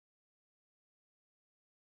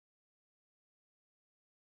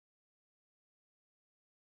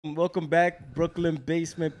Welcome back, Brooklyn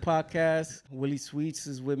Basement Podcast. Willie Sweets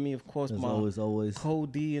is with me, of course. As my always.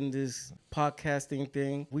 co-D in this podcasting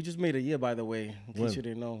thing. We just made a year, by the way, in case you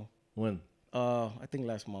didn't know. When? I think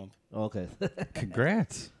last month. Okay.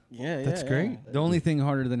 Congrats. That's great. The only thing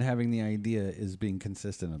harder than having the idea is being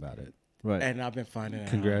consistent about it. Right. And I've been finding it.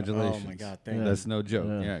 Congratulations. Oh my God, thank you. That's no joke.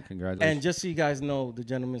 Yeah, congratulations. And just so you guys know, the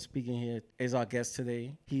gentleman speaking here is our guest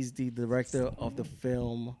today. He's the director of the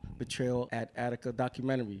film Betrayal at Attica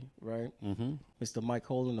documentary, right? Mm-hmm. Mr. Mike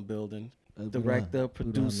Hole in the building. We Director, don't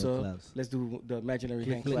producer. have Let's do the imaginary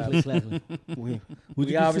hand Click, clap. click, click, click.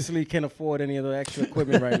 We obviously can't afford any of the extra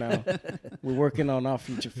equipment right now. We're working on our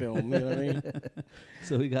feature film. You know what I mean?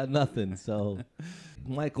 So we got nothing. So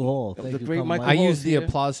Michael Hall, thank The you. great Come, Michael I Hall's use the here.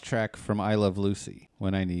 applause track from I Love Lucy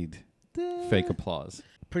when I need fake applause.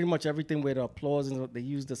 Pretty much everything with the applause and they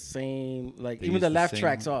use the same, like They even use the the laugh same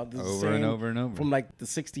tracks are the over same and over and over. from like the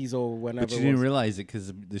 60s or whenever. But you it didn't was. realize it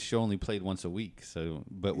because the show only played once a week. So,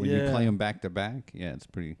 but when you Yeah. play them back to back, yeah, it's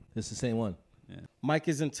pretty. It's the same one. Mike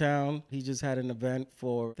is in town. He just had an event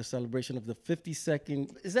for the celebration of the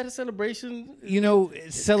 52nd. Is that a celebration? You know,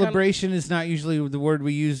 celebration is not usually the word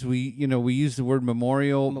we use. We use the word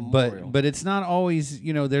memorial. But it's not always.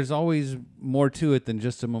 You know, there's always more to it than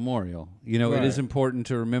just a memorial. You know, Right. It is important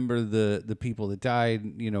to remember the people that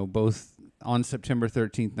died. You know, both on September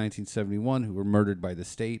 13th, 1971, who were murdered by the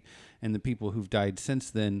state, and the people who've died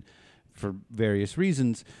since then for various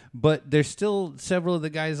reasons, but there's still several of the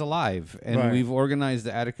guys alive, and Right. we've organized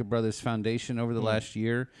the Attica Brothers Foundation over the last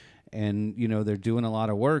year, and they're doing a lot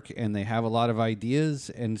of work, and they have a lot of ideas,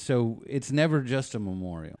 and so it's never just a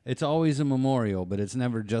memorial. It's always a memorial, but it's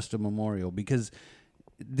never just a memorial, because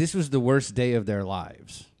this was the worst day of their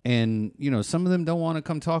lives, and some of them don't want to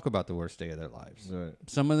come talk about the worst day of their lives. Right.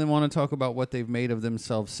 Some of them want to talk about what they've made of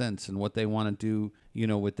themselves since, and what they want to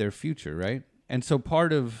do with their future, right? And so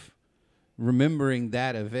part of remembering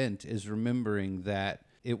that event is remembering that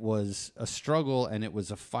it was a struggle, and it was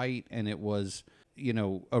a fight, and it was,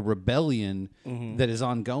 a rebellion that is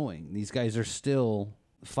ongoing. These guys are still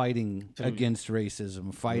fighting against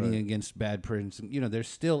racism, fighting against bad prisons. They're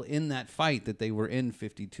still in that fight that they were in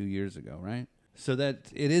 52 years ago, right? So that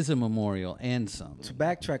it is a memorial and some. To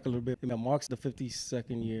backtrack a little bit, it marks the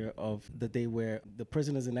 52nd year of the day where the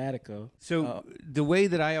prisoners in Attica. So the way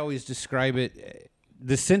that I always describe it,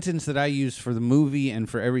 the sentence that I use for the movie and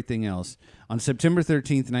for everything else, on September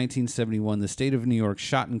 13th, 1971, the state of New York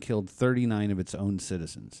shot and killed 39 of its own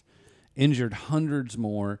citizens, injured hundreds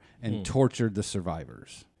more, and tortured the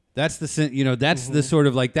survivors. That's the that's the sort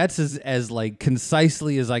of like, that's as like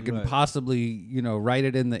concisely as I can possibly write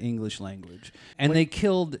it in the English language. And they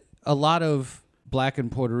killed a lot of Black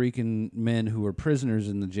and Puerto Rican men who were prisoners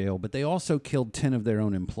in the jail, but they also killed 10 of their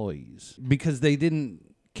own employees because they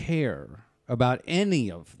didn't care about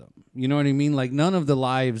any of them. You know what I mean? Like, none of the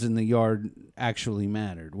lives in the yard actually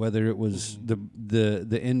mattered, whether it was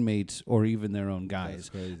the inmates or even their own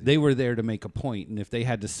guys. They were there to make a point, and if they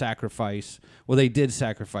had to sacrifice, well, they did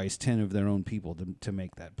sacrifice 10 of their own people to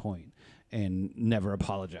make that point, and never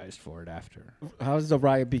apologized for it after. How does the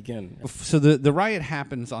riot begin? So the riot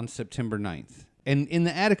happens on September 9th. And in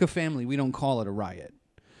the Attica family, we don't call it a riot.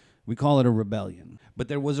 We call it a rebellion. But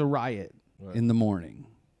there was a riot in the morning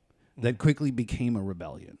that quickly became a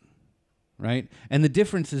rebellion, right? And the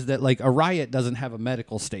difference is that, like, a riot doesn't have a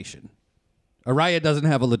medical station. A riot doesn't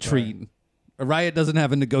have a latrine. Right. A riot doesn't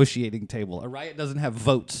have a negotiating table. A riot doesn't have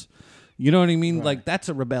votes. You know what I mean? Right. Like, that's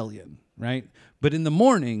a rebellion, right? But in the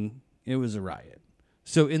morning, it was a riot.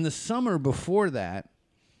 So in the summer before that,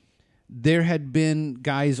 there had been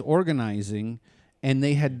guys organizing, and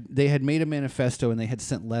they had made a manifesto, and they had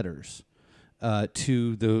sent letters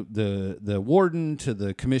to the warden, to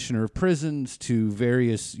the commissioner of prisons, to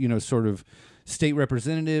various, sort of state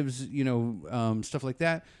representatives, stuff like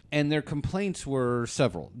that. And their complaints were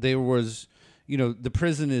several. There was, the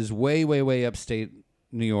prison is way, way, way upstate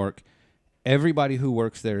New York. Everybody who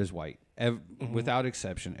works there is white, without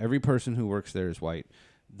exception. Every person who works there is white.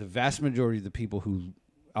 The vast majority of the people who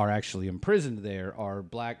are actually imprisoned there are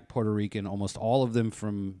Black, Puerto Rican, almost all of them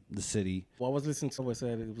from the city. Well, I was listening to someone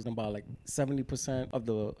said it was about like 70% of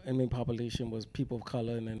the inmate population was people of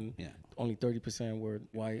color, and then only 30% were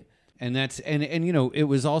white. And that's and it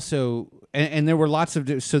was also and there were lots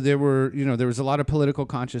of so there were there was a lot of political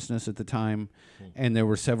consciousness at the time, and there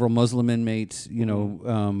were several Muslim inmates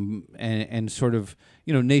and sort of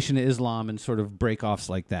Nation of Islam and sort of breakoffs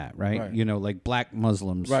like that, right? Like Black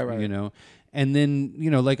Muslims, right. And then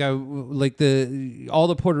all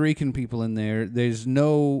the Puerto Rican people in there. There's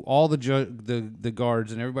all the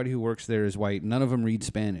guards and everybody who works there is white. None of them read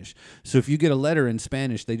Spanish. So if you get a letter in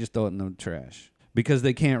Spanish, they just throw it in the trash because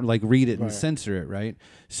they can't like read it and Right. censor it, right?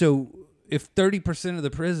 So if 30% of the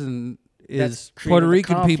prison That's is creating Puerto the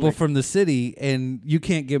Rican people conflict. from the city, and you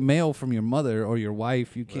can't get mail from your mother or your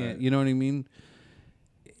wife, you can't, Right. you know what I mean?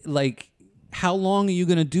 Like, how long are you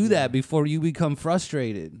going to do that before you become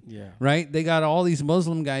frustrated? Yeah. Right? They got all these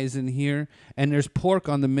Muslim guys in here, and there's pork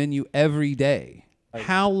on the menu every day.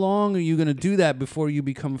 How long are you going to do that before you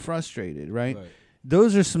become frustrated, right?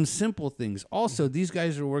 Those are some simple things. Also, these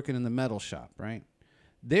guys are working in the metal shop, right?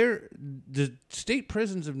 The state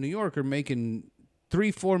prisons of New York are making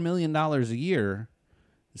 $3-4 million a year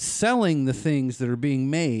selling the things that are being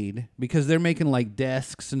made, because they're making like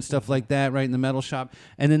desks and stuff like that, right, in the metal shop,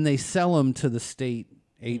 and then they sell them to the state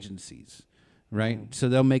agencies, right? So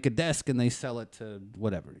they'll make a desk and they sell it to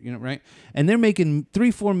whatever, you know, right? And they're making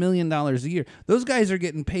 $3-4 million a year. Those guys are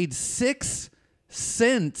getting paid 6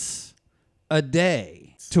 cents a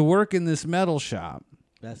day to work in this metal shop.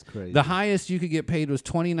 That's crazy. The highest you could get paid was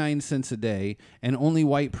 29 cents a day, and only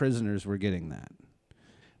white prisoners were getting that.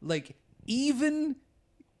 Like, even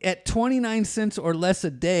at 29 cents or less a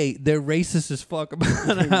day, they're racist as fuck about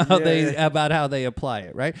how they apply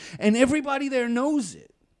it, right? And everybody there knows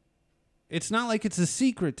it. It's not like it's a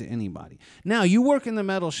secret to anybody. Now, you work in the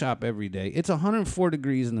metal shop every day. It's 104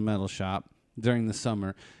 degrees in the metal shop during the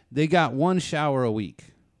summer. They got 1 shower a week.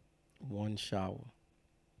 1 shower.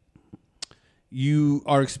 You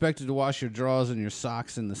are expected to wash your drawers and your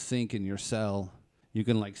socks in the sink in your cell. You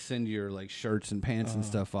can like send your like shirts and pants and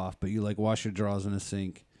stuff off, but you like wash your drawers in a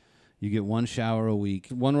sink. You get 1 shower a week,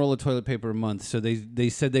 1 roll of toilet paper a month. So they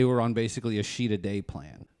said they were on basically a sheet a day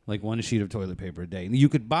plan, like 1 sheet of toilet paper a day. And you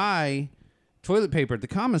could buy toilet paper at the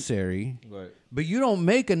commissary, but you don't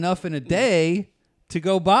make enough in a day to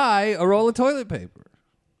go buy a roll of toilet paper.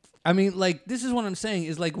 I mean, like, this is what I'm saying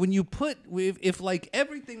is like when you put, if like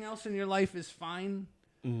everything else in your life is fine,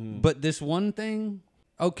 but this one thing,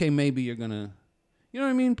 okay, maybe you're going to, you know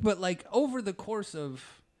what I mean? But like over the course of,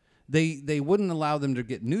 they wouldn't allow them to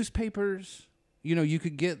get newspapers. You know, you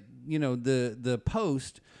could get, you know, the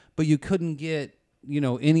Post, but you couldn't get, you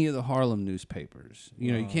know, any of the Harlem newspapers.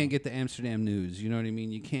 You know, you can't get the Amsterdam News. You know what I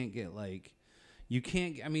mean? You can't get like, you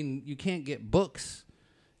can't get books.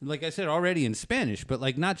 Like I said already in Spanish, but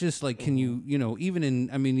like not just like, can you, you know, even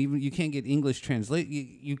you can't get English translate.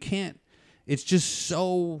 You can't, it's just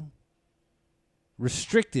so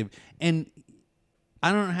restrictive. And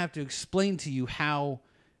I don't have to explain to you how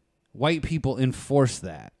white people enforce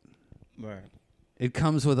that. Right. It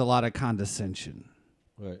comes with a lot of condescension.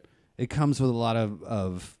 Right. It comes with a lot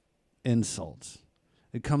of insults.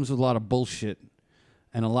 It comes with a lot of bullshit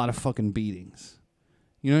and a lot of fucking beatings.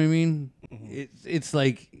 You know what I mean? It's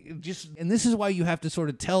like, and this is why you have to sort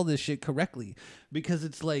of tell this shit correctly, because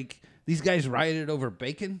it's like these guys rioted over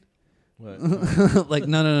bacon. Right. Like,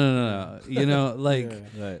 no. You know, like,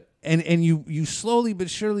 Right. and you slowly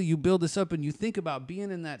but surely you build this up, and you think about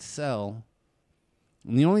being in that cell,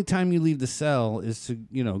 and the only time you leave the cell is to,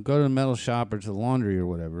 you know, go to the metal shop or to the laundry or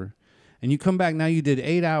whatever, and you come back. Now you did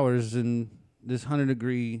 8 hours in this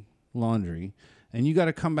 100-degree laundry, and you got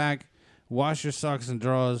to come back, wash your socks and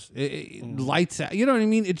drawers, lights out. You know what I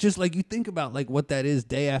mean? It's just like you think about like what that is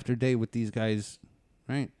day after day with these guys,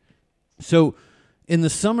 right? So in the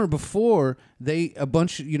summer before, there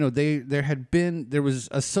was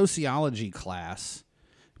a sociology class,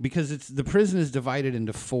 because the prison is divided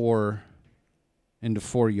into four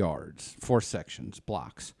yards, 4 sections,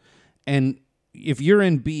 blocks. And if you're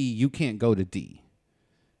in B, you can't go to D.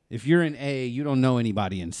 If you're in A, you don't know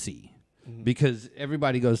anybody in C. Because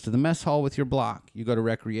everybody goes to the mess hall with your block. You go to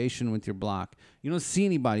recreation with your block. You don't see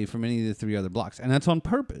anybody from any of the 3 other blocks. And that's on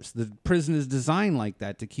purpose. The prison is designed like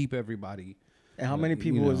that to keep everybody. And how many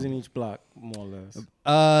people was in each block, more or less?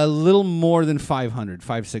 A little more than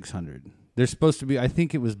 600. There's supposed to be, I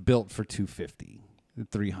think it was built for 250,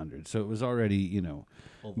 300. So it was already, you know.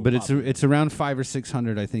 But it's around 500 or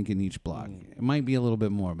 600, I think, in each block. It might be a little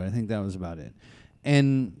bit more, but I think that was about it.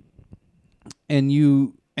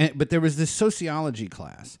 But there was this sociology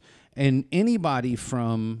class, and anybody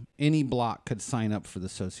from any block could sign up for the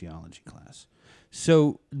sociology class.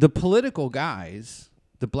 So the political guys,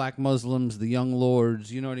 the black Muslims, the young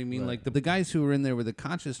lords, you know what I mean? Right. Like the guys who were in there with the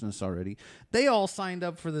consciousness already, they all signed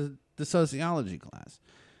up for the sociology class.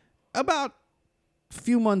 About a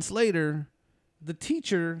few months later, the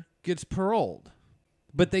teacher gets paroled,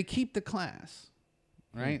 but they keep the class,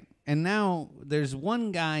 right? And now there's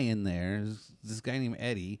one guy in there, this guy named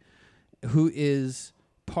Eddie, who is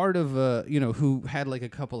part of who had like a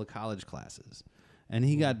couple of college classes, and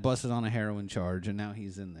he got busted on a heroin charge, and now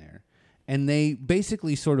he's in there. And they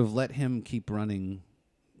basically sort of let him keep running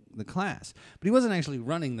the class. But he wasn't actually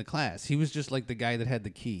running the class. He was just like the guy that had the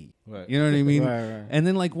key. Right. You know what I mean? Right. And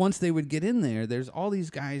then like once they would get in there, there's all these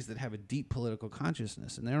guys that have a deep political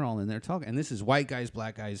consciousness, and they're all in there talking. And this is white guys,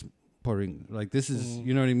 black guys, Puerto Rican. Like this is,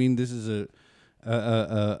 you know what I mean? This is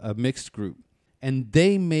a mixed group. And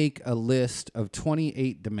they make a list of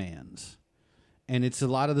 28 demands. And it's a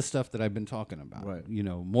lot of the stuff that I've been talking about. Right. You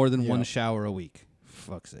know, more than one shower a week.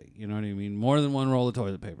 Fuck's sake. You know what I mean? More than one roll of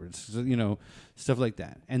toilet paper. It's, you know, stuff like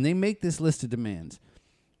that. And they make this list of demands.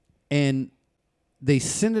 And they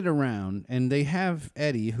send it around. And they have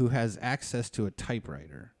Eddie, who has access to a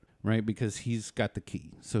typewriter, right? Because he's got the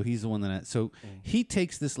key. So he's the one that... So he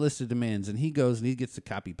takes this list of demands, and he goes and he gets the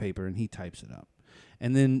copy paper, and he types it up.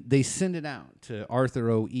 And then they send it out to Arthur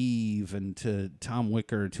O. Eve and to Tom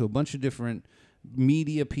Wicker, to a bunch of different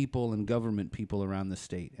media people and government people around the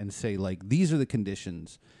state, and say, like, these are the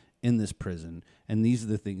conditions in this prison, and these are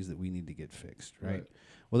the things that we need to get fixed, right?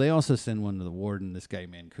 Well, they also send one to the warden, this guy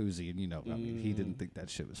Mancusi, and, you know, I mean, he didn't think that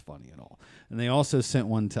shit was funny at all. And they also sent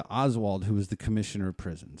one to Oswald, who was the commissioner of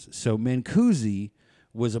prisons. So Mancusi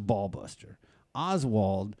was a ball buster.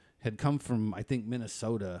 Oswald had come from, I think,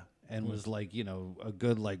 Minnesota, and was like, you know, a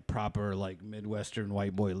good, like, proper, like, Midwestern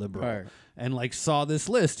white boy liberal. Right. And, like, saw this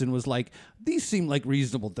list and was like, these seem like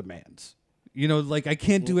reasonable demands. You know, like, I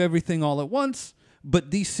can't do everything all at once, but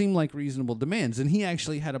these seem like reasonable demands. And he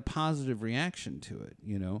actually had a positive reaction to it,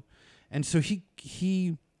 you know. And so he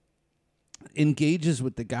engages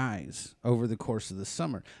with the guys over the course of the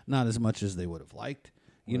summer. Not as much as they would have liked.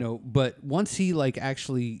 You know, but once he like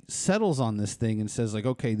actually settles on this thing and says like,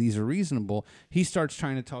 okay, these are reasonable, he starts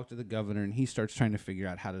trying to talk to the governor, and he starts trying to figure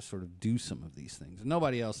out how to sort of do some of these things. And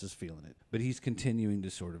nobody else is feeling it, but he's continuing to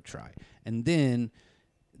sort of try. And then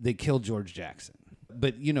they kill George Jackson.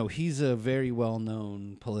 But, you know, he's a very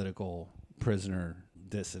well-known political prisoner,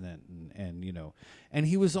 dissident, and you know, and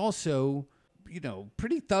he was also, you know,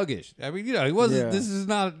 pretty thuggish. I mean, you know, he wasn't, this is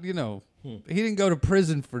not, you know, he didn't go to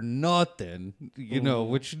prison for nothing, you know,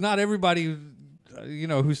 which not everybody, you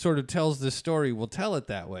know, who sort of tells this story will tell it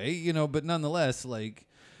that way, you know, but nonetheless, like,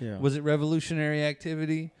 was it revolutionary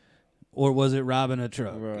activity or was it robbing a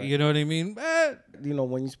truck? Right. You know what I mean? You know,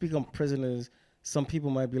 when you speak on prisoners, some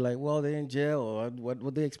people might be like, well, they're in jail, or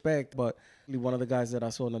what they expect. But one of the guys that I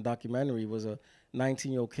saw in the documentary was a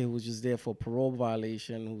 19-year-old kid who was just there for parole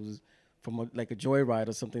violation, who was from a joyride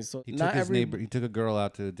or something. So he took his neighbor. He took a girl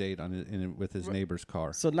out to a date with his neighbor's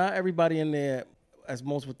car. So not everybody in there, as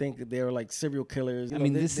most would think, they're like serial killers. I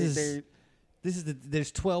mean, there's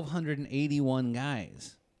 1,281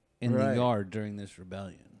 guys in the yard during this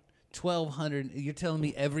rebellion. 1,200. You're telling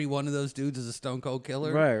me every one of those dudes is a stone cold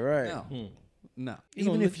killer? Right. No. No.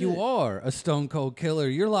 Even if you are a stone cold killer,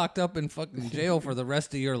 you're locked up in fucking jail for the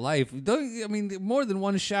rest of your life. I mean, more than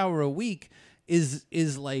one shower a week is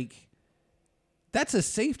like, that's a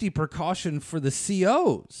safety precaution for the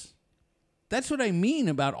COs. That's what I mean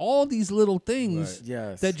about all these little things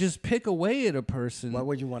that just pick away at a person. Why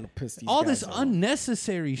would you want to piss these all guys this off?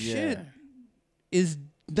 Unnecessary shit is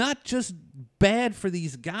not just bad for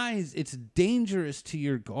these guys, it's dangerous to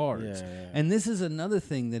your guards. And this is another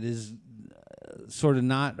thing that is sort of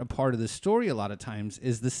not a part of the story a lot of times,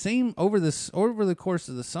 is the same over the course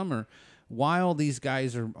of the summer. While these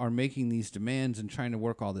guys are making these demands and trying to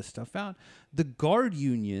work all this stuff out, the guard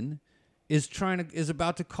union is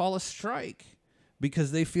about to call a strike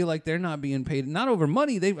because they feel like they're not being paid, not over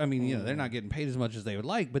money. You know, they're not getting paid as much as they would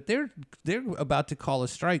like, but they're about to call a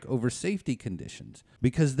strike over safety conditions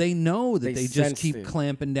because they know that they just keep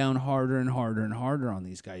clamping down harder and harder and harder on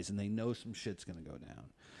these guys, and they know some shit's going to go down.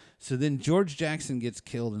 So then George Jackson gets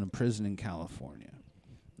killed in a prison in California.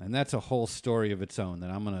 And that's a whole story of its own that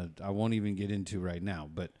I won't even get into right now.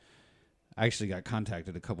 But I actually got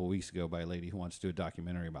contacted a couple weeks ago by a lady who wants to do a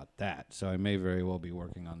documentary about that. So I may very well be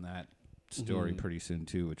working on that story pretty soon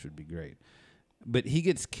too, which would be great. But he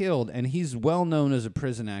gets killed, and he's well known as a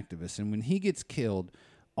prison activist. And when he gets killed,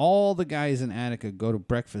 all the guys in Attica go to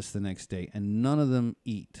breakfast the next day, and none of them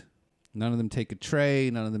eat. None of them take a tray.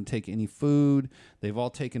 None of them take any food. They've all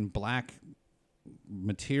taken black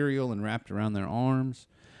material and wrapped around their arms.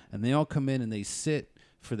 And they all come in and they sit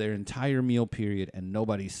for their entire meal period, and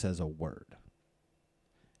nobody says a word.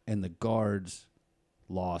 And the guards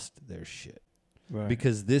lost their shit. Right.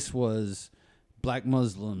 Because this was black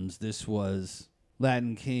Muslims, this was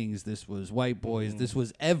Latin kings, this was white boys, this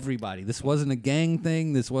was everybody. This wasn't a gang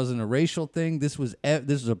thing, this wasn't a racial thing, this was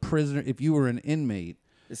a prisoner. If you were an inmate,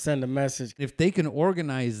 send a message. If they can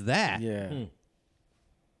organize that.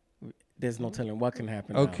 There's no telling what can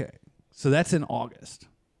happen. Okay. Now. So that's in August.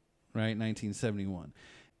 Right, 1971.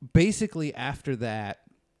 Basically, after that,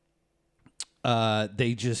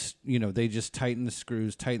 they just tighten the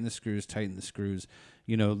screws.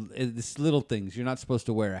 It's little things. You're not supposed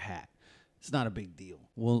to wear a hat. It's not a big deal.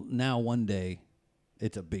 Well, now one day,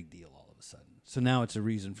 it's a big deal all of a sudden. So now it's a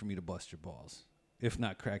reason for me to bust your balls, if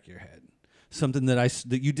not crack your head. Something that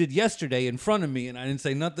you did yesterday in front of me and I didn't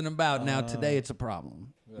say nothing about. Now today it's a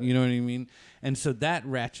problem. Right. You know what I mean? And so that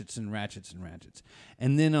ratchets and ratchets and ratchets.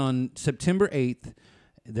 And then on September 8th,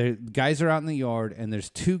 the guys are out in the yard and there's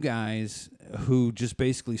two guys who just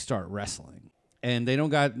basically start wrestling. And they don't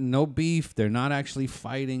got no beef. They're not actually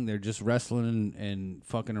fighting. They're just wrestling and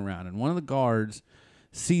fucking around. And one of the guards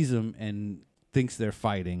sees them and thinks they're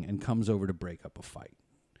fighting and comes over to break up a fight.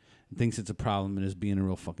 Thinks it's a problem and is being a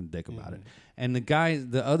real fucking dick about it. And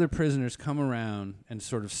the other prisoners come around and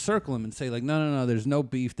sort of circle him and say, like, no, there's no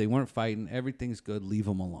beef. They weren't fighting. Everything's good. Leave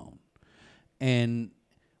them alone. And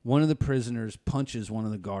one of the prisoners punches one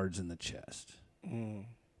of the guards in the chest.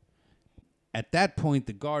 At that point,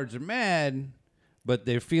 the guards are mad, but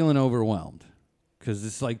they're feeling overwhelmed because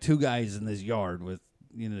it's like two guys in this yard with,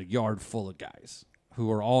 a yard full of guys who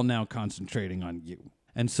are all now concentrating on you.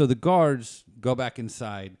 And so the guards go back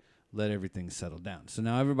inside, let everything settle down. So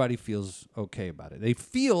now everybody feels okay about it. They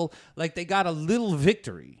feel like they got a little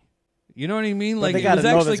victory. You know what I mean? Like it was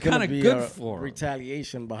actually kind of good for them.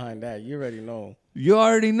 Retaliation behind that. You already know. You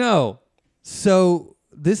already know. So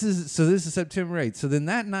this is September 8th. So then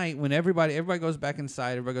that night when everybody goes back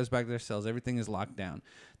inside, everybody goes back to their cells, everything is locked down.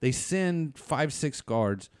 They send 5-6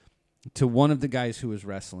 guards to one of the guys who was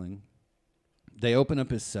wrestling. They open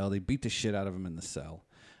up his cell. They beat the shit out of him in the cell.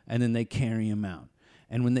 And then they carry him out.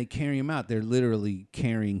 And when they carry him out, they're literally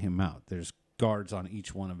carrying him out. There's guards on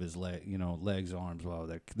each one of his legs, arms. Well,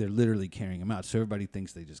 they're literally carrying him out. So everybody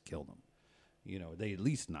thinks they just killed him. They at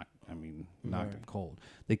least knocked him cold.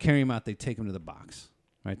 They carry him out. They take him to the box.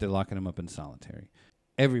 Right? They're locking him up in solitary.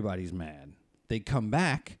 Everybody's mad. They come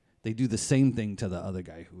back. They do the same thing to the other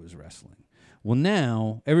guy who was wrestling. Well,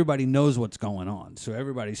 now everybody knows what's going on. So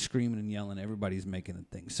everybody's screaming and yelling. Everybody's making a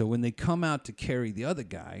thing. So when they come out to carry the other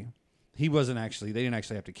guy, they didn't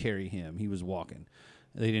actually have to carry him. He was walking.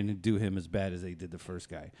 They didn't do him as bad as they did the first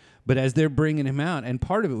guy. But as they're bringing him out, and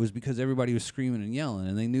part of it was because everybody was screaming and yelling,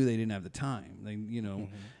 and they knew they didn't have the time.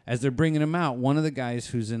 As they're bringing him out, one of the guys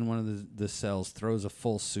who's in one of the cells throws a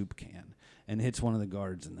full soup can and hits one of the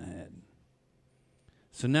guards in the head.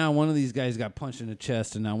 So now one of these guys got punched in the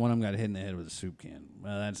chest, and now one of them got hit in the head with a soup can.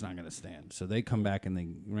 Well, that's not going to stand. So they come back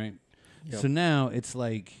and right? Yep. So now it's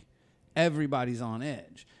like everybody's on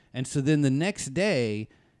edge. And so then the next day,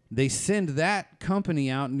 they send that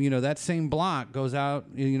company out, and, that same block goes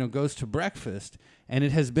out, goes to breakfast. And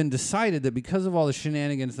it has been decided that because of all the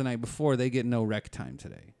shenanigans the night before, they get no rec time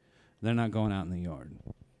today. They're not going out in the yard.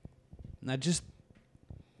 Now just...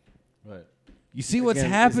 Right. You see what's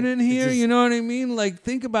happening here? You know what I mean? Like,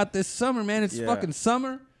 think about this summer, man. It's fucking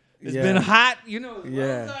summer. It's been hot. As well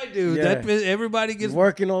as I do. Everybody gets...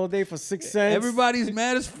 working all day for 6 cents. Everybody's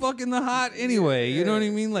mad as fuck in the hot anyway. You know what I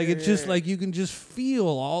mean? Like, it's just like you can just feel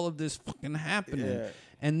all of this fucking happening. Yeah.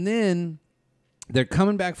 And then they're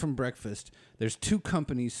coming back from breakfast. There's 2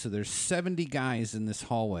 companies, so there's 70 guys in this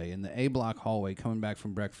hallway, in the A block hallway, coming back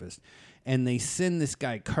from breakfast. And they send this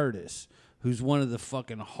guy, Curtis, who's one of the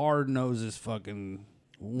fucking hard noses,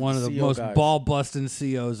 one of the most ball-busting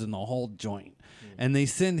COs in the whole joint. And they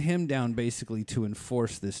send him down basically to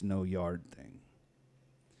enforce this no yard thing.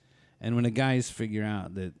 And when the guys figure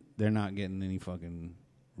out that they're not getting any fucking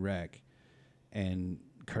wreck and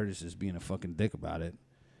Curtis is being a fucking dick about it,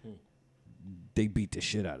 they beat the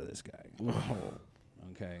shit out of this guy.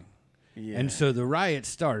 Okay? Yeah. And so the riot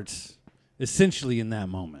starts essentially in that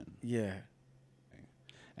moment. Yeah.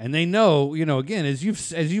 And they know, again, as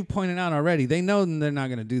you've pointed out already, they know they're not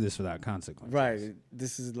going to do this without consequences. Right.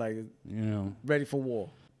 This is like, ready for war.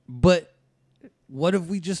 But what have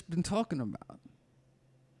we just been talking about?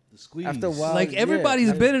 The squeeze. After a while, like,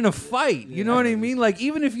 everybody's been in a fight. You know what I mean? Like,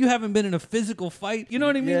 even if you haven't been in a physical fight, you know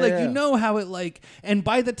what I mean? Yeah, like, you know how it, and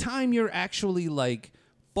by the time you're actually like,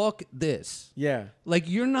 fuck this. Yeah. Like,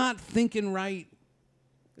 you're not thinking right.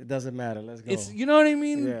 It doesn't matter. Let's go. You know what I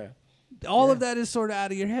mean? Yeah. All of that is sort of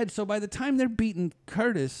out of your head. So by the time they're beating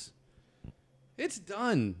Curtis, it's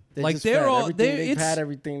done. They've had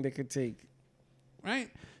everything they could take.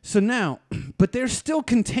 Right? So now, but they're still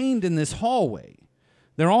contained in this hallway.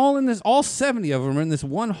 They're all in this, all 70 of them are in this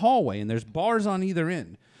one hallway, and there's bars on either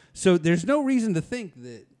end. So there's no reason to think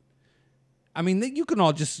that, that you can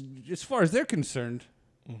all just, as far as they're concerned,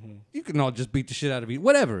 you can all just beat the shit out of you.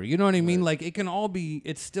 Whatever. You know what I mean? Like, it can all be,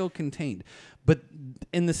 it's still contained. But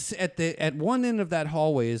at one end of that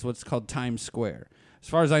hallway is what's called Times Square. As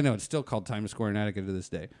far as I know, it's still called Times Square in Attica to this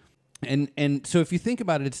day. And so if you think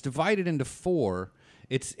about it, it's divided into 4.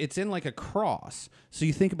 It's in like a cross. So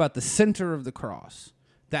you think about the center of the cross.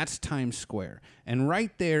 That's Times Square. And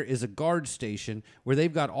right there is a guard station where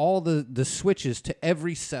they've got all the switches to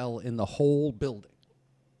every cell in the whole building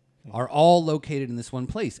are all located in this one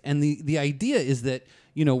place. And the idea is that,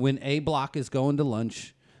 when A block is going to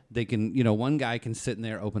lunch, they can, one guy can sit in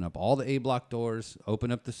there, open up all the A block doors,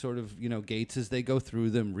 open up the sort of, gates as they go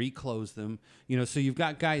through them, reclose them. So you've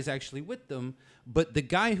got guys actually with them. But the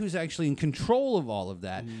guy who's actually in control of all of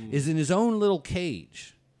that is in his own little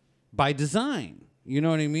cage by design. You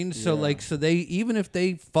know what I mean? So so they, even if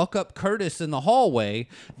they fuck up Curtis in the hallway,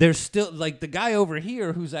 they're still like the guy over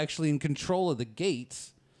here who's actually in control of the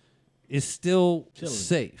gates is still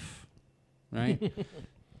safe, right?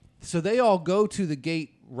 So they all go to the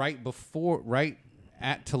gate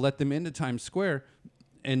to let them into Times Square,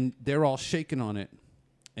 and they're all shaking on it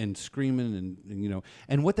and screaming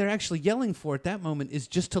and what they're actually yelling for at that moment is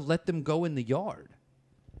just to let them go in the yard.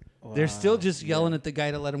 Wow. They're still just yelling at the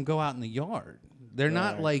guy to let them go out in the yard. They're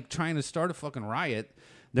not like trying to start a fucking riot.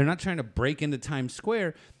 They're not trying to break into Times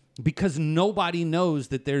Square because nobody knows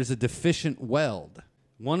that there's a deficient weld.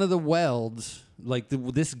 One of the welds,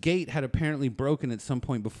 this gate had apparently broken at some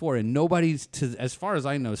point before, and as far as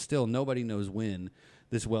I know, still nobody knows when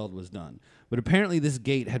this weld was done. But apparently this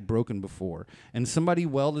gate had broken before, and somebody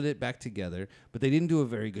welded it back together, but they didn't do a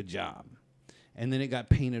very good job. And then it got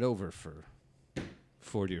painted over for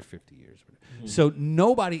 40 or 50 years. Mm-hmm. So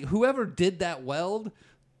whoever did that weld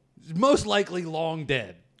is most likely long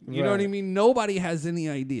dead. You know what I mean? Nobody has any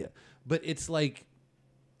idea. But it's like,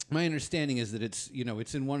 my understanding is that it's,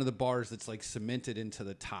 it's in one of the bars that's like cemented into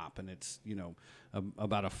the top, and it's,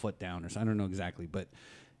 about a foot down or so. I don't know exactly. But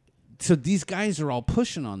so these guys are all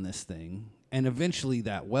pushing on this thing, and eventually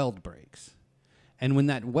that weld breaks. And when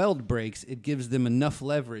that weld breaks, it gives them enough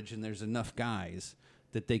leverage, and there's enough guys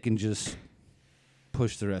that they can just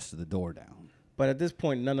push the rest of the door down. But at this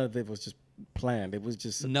point, none of it was just planned. It was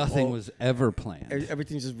just nothing was ever planned.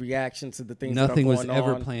 Everything's just reaction to the things. Nothing that are was going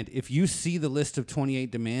ever on. planned. If you see the list of 28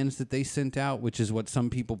 demands that they sent out, which is what some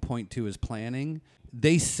people point to as planning,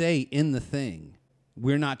 they say in the thing,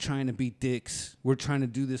 we're not trying to be dicks. We're trying to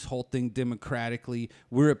do this whole thing democratically.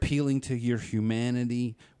 We're appealing to your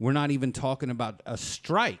humanity. We're not even talking about a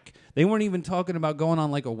strike. They weren't even talking about going on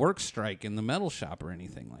like a work strike in the metal shop or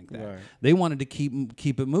anything like that. Right. They wanted to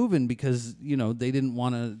keep it moving because, they didn't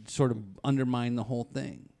want to sort of undermine the whole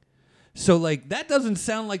thing. So, that doesn't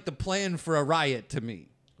sound like the plan for a riot to me.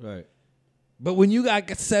 Right. But when you got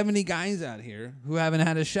 70 guys out here who haven't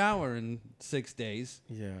had a shower in 6 days.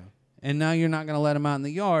 Yeah. And now you're not going to let them out in the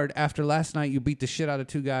yard after last night you beat the shit out of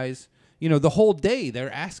 2 guys. The whole day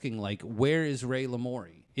they're asking, where is Ray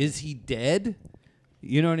Lamourie? Is he dead?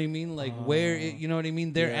 You know what I mean? Where, you know what I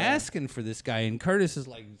mean? They're asking for this guy. And Curtis is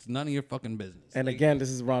like, it's none of your fucking business. And again, this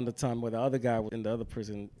is around the time where the other guy was in the other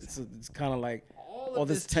prison. It's kind of like all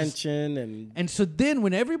this tension. And so then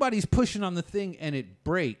when everybody's pushing on the thing and it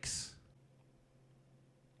breaks,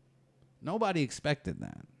 nobody expected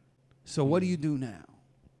that. So what do you do now?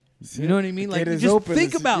 You know what I mean? Just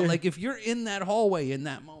think about, if you're in that hallway in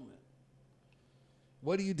that moment,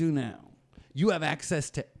 what do you do now? You have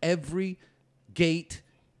access to every gate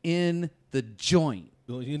in the joint.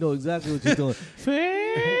 You know exactly what you're doing.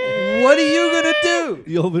 What are you going to do?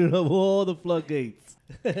 You open up all the floodgates.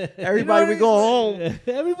 Everybody, we go home.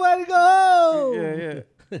 Everybody go home. Yeah.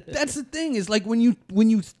 That's the thing is when you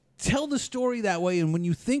tell the story that way, and when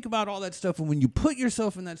you think about all that stuff, and when you put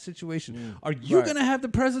yourself in that situation, are you going to have the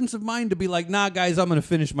presence of mind to be like, nah, guys, I'm going to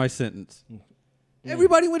finish my sentence?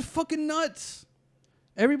 Everybody went fucking nuts.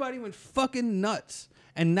 Everybody went fucking nuts.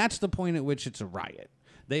 And that's the point at which it's a riot.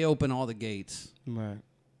 They open all the gates. Right.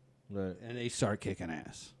 And they start kicking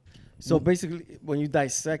ass. So basically, when you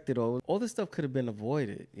dissect it all this stuff could have been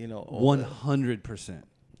avoided, 100%.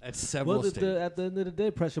 At several stages. At the end of the day,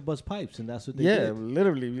 pressure bust pipes, and that's what they did. Yeah,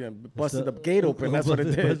 literally, busted the gate open. That's what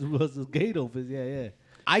it did. Busted the gate open, yeah.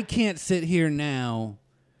 I can't sit here now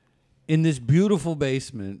in this beautiful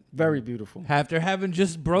basement. Very beautiful. After having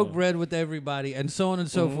just broke bread with everybody and so on and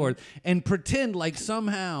so forth, and pretend like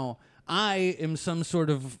somehow I am some sort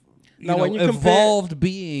of evolved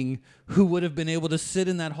being who would have been able to sit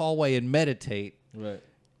in that hallway and meditate. Right.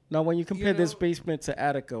 Now, when you compare this basement to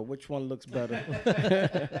Attica, which one looks better?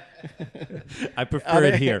 I prefer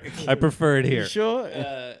it here. You sure?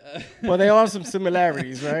 Well, there are some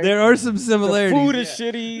similarities, right? There are some similarities. The food is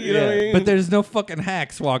shitty, you know what I mean? But there's no fucking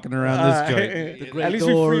hacks walking around this joint. At least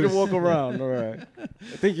we're free to walk around. All right.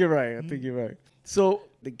 I think you're right. So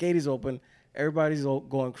the gate is open. Everybody's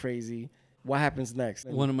going crazy. What happens next?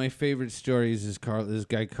 One of my favorite stories is this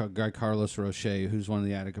guy Carlos Roche, who's one of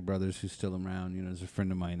the Attica brothers who's still around, is a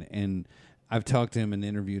friend of mine. And I've talked to him and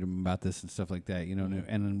interviewed him about this and stuff like that,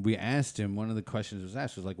 and we asked him, one of the questions was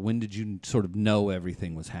asked was like, when did you sort of know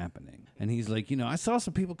everything was happening? And he's like, I saw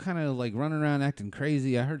some people kind of like running around acting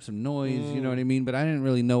crazy. I heard some noise, you know what I mean? But I didn't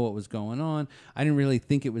really know what was going on. I didn't really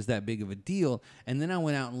think it was that big of a deal. And then I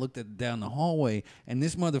went out and looked down the hallway, and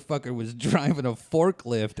this motherfucker was driving a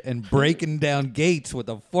forklift and breaking down gates with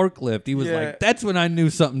a forklift. He was like, that's when I knew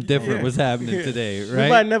something different was happening today, right? We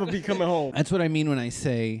might never be coming home. That's what I mean when I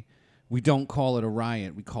say we don't call it a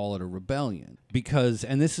riot, we call it a rebellion. Because,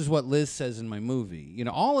 and this is what Liz says in my movie,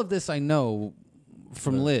 all of this I know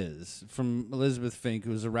from Liz, from Elizabeth Fink,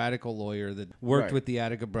 who was a radical lawyer that worked with the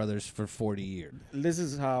Attica brothers for 40 years. Liz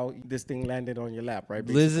is how this thing landed on your lap, right?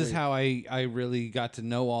 Basically. Liz is how I really got to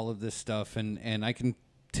know all of this stuff, and I can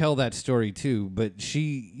tell that story too, but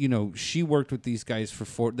she worked with these guys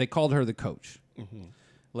they called her the coach. Mm-hmm.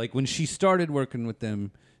 Like when she started working with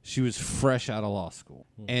them, she was fresh out of law school.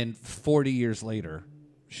 And 40 years later,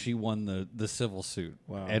 she won the civil suit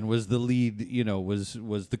and was the lead,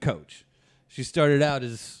 was the coach. She started out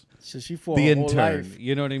as the intern,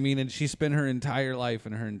 you know what I mean? And she spent her entire life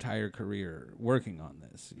and her entire career working on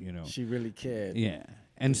this, She really cared. Yeah.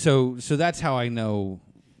 And so that's how I know,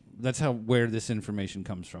 where this information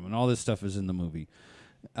comes from. And all this stuff is in the movie.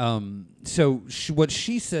 What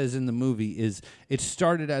she says in the movie is it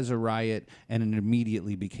started as a riot and it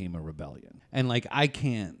immediately became a rebellion. And like, I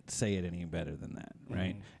can't say it any better than that,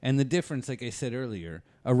 right? And the difference, like I said earlier,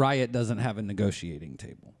 a riot doesn't have a negotiating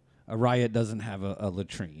table. A riot doesn't have a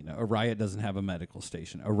latrine. A riot doesn't have a medical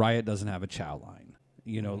station. A riot doesn't have a chow line.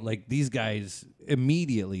 Like these guys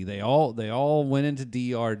immediately, they all went into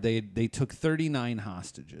DR. They took 39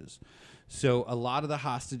 hostages. So a lot of the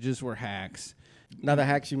hostages were hacks. Now the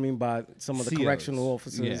hacks you mean by some of the COs. Correctional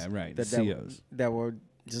officers? Yeah, right. COs. That were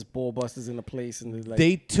just ball busters in the place. And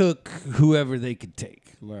they took whoever they could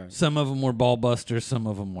take. Right. Some of them were ball busters, some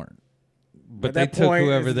of them weren't. But they took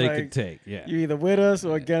whoever they could take. Yeah. You're either with us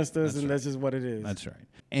or against us, that's just what it is. That's right.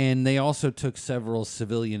 And they also took several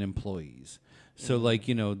civilian employees. So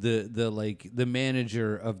the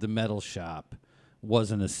manager of the metal shop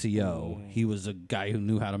wasn't a CO. He was a guy who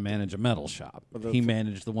knew how to manage a metal shop. He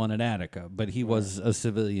managed the one at Attica, but he was a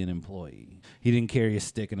civilian employee. He didn't carry a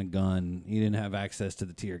stick and a gun. He didn't have access to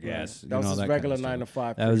the tear gas. That was his regular 9 to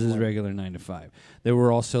 5. That was his regular 9 to 5. There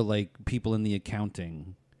were also like people in the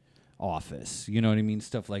accounting office, you know what I mean?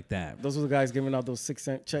 Stuff like that. Those were the guys giving out those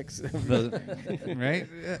 6-cent checks. Right?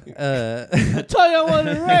 I told you I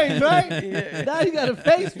wanted to raise, right? Yeah. Now you got to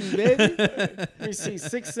face me, baby. Let me see,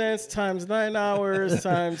 6 cents times 9 hours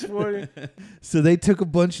times 40. So they took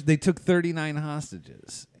 39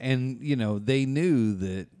 hostages. And, they knew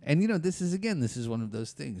that, and, this is one of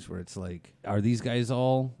those things where it's like, are these guys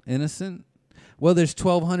all innocent? Well, there's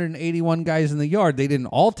 1,281 guys in the yard. They didn't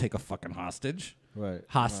all take a fucking hostage. Right.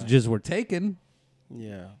 Hostages were taken.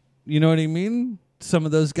 Yeah. You know what I mean? Some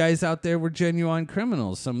of those guys out there were genuine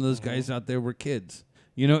criminals. Some of those guys out there were kids.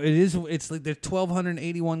 It's like there's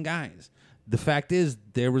 1,281 guys. The fact is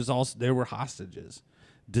there were hostages.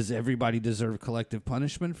 Does everybody deserve collective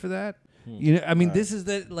punishment for that? This is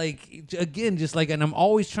and I'm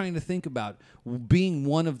always trying to think about being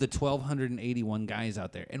one of the 1,281 guys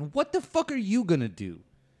out there. And what the fuck are you going to do?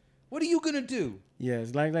 What are you going to do? Yeah,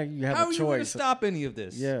 it's like you have How a choice. How are you going to stop any of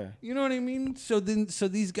this? Yeah. You know what I mean? So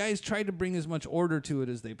these guys tried to bring as much order to it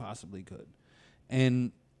as they possibly could.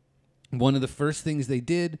 And one of the first things they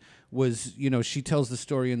did was, she tells the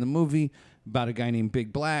story in the movie about a guy named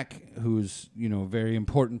Big Black, who's, a very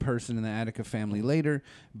important person in the Attica family later.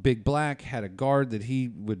 Big Black had a guard that he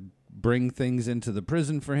would bring things into the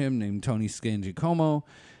prison for him named Tony Scangiacomo.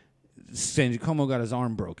 Scangiacomo got his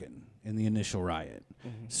arm broken in the initial riot.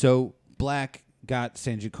 Mm-hmm. So Black got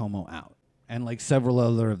Scangiacomo out, and like several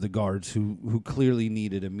other of the guards who clearly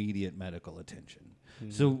needed immediate medical attention. Mm-hmm.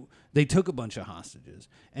 So they took a bunch of hostages,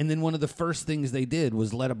 and then one of the first things they did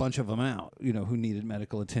was let a bunch of them out, who needed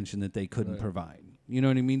medical attention that they couldn't provide. You know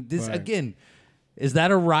what I mean? This again, is that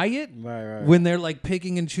a riot? Right. When they're like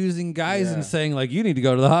picking and choosing guys and saying like, you need to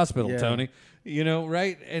go to the hospital, Tony.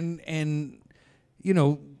 Right? And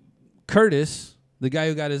Curtis, the guy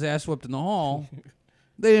who got his ass whooped in the hall,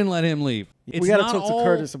 they didn't let him leave. We got to talk to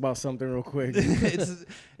Curtis about something real quick.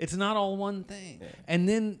 It's not all one thing. Yeah. And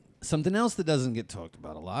then something else that doesn't get talked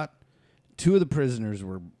about a lot. 2 of the prisoners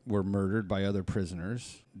were murdered by other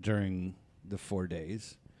prisoners during the 4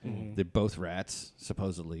 days. Mm-hmm. They're both rats,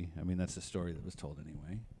 supposedly. I mean, that's the story that was told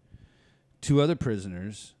anyway. 2 other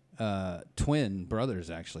prisoners, twin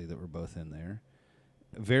brothers actually, that were both in there,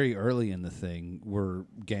 very early in the thing, were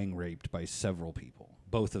gang raped by several people.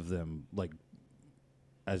 Both of them, like,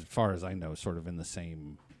 as far as I know, sort of in the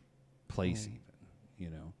same place, even, you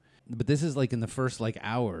know. But this is like in the first like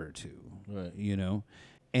hour or two, Right. you know.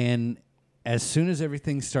 And as soon as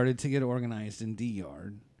everything started to get organized in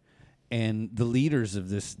D-Yard, and the leaders of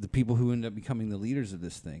this, the people who ended up becoming the leaders of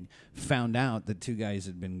this thing, found out that 2 guys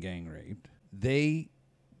had been gang raped, they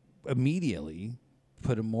immediately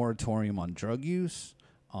put a moratorium on drug use,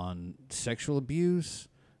 on sexual abuse,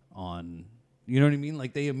 on, you know what I mean?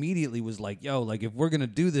 Like, they immediately was like, yo, like, if we're going to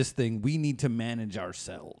do this thing, we need to manage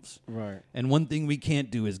ourselves. Right. And one thing we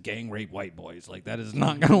can't do is gang rape white boys. Like, that is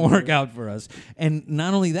not going to work out for us. And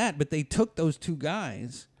not only that, but they took those 2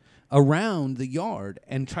 guys around the yard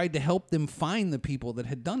and tried to help them find the people that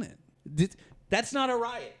had done it. That's not a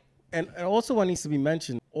riot. And also what needs to be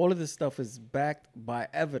mentioned, all of this stuff is backed by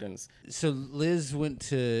evidence. So Liz went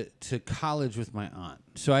to college with my aunt.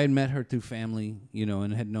 So I had met her through family, you know,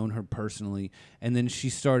 and had known her personally. And then she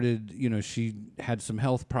started, you know, she had some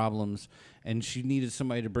health problems, and she needed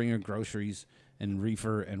somebody to bring her groceries and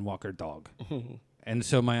reefer and walk her dog. And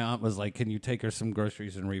so my aunt was like, can you take her some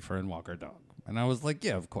groceries and reefer and walk her dog? And I was like,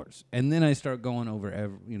 yeah, of course. And then I start going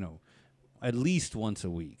over, you know, at least once a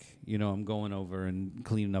week. You know, I'm going over and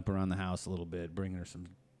cleaning up around the house a little bit, bringing her some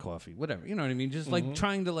coffee, whatever. You know what I mean? Just like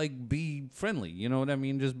trying to like be friendly. You know what I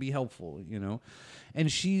mean? Just be helpful, you know?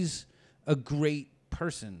 And she's a great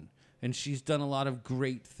person, and she's done a lot of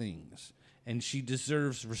great things. And she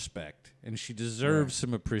deserves respect, and she deserves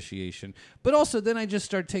some appreciation. But also, then I just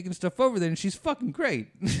start taking stuff over there, and she's fucking great.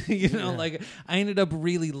 You know, like, I ended up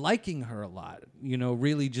really liking her a lot, you know,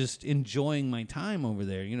 really just enjoying my time over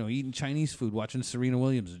there, you know, eating Chinese food, watching Serena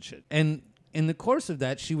Williams and shit. And in the course of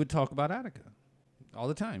that, she would talk about Attica all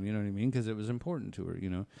the time, you know what I mean? Because it was important to her, you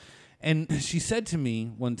know. And she said to me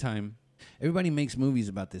one time, everybody makes movies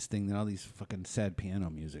about this thing, and all these fucking sad piano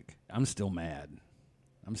music. I'm still mad.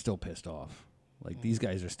 I'm still pissed off. Like, these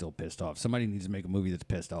guys are still pissed off. Somebody needs to make a movie that's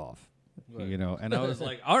pissed off, you know? And I was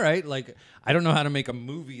like, all right, like, I don't know how to make a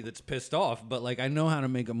movie that's pissed off, but, like, I know how to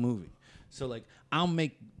make a movie. So, like, I'll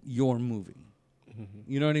make your movie.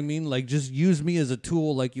 You know what I mean? Like, just use me as a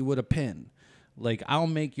tool like you would a pen. Like, I'll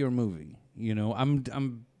make your movie. You know,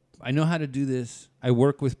 I know how to do this. I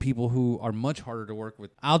work with people who are much harder to work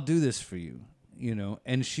with. I'll do this for you. You know,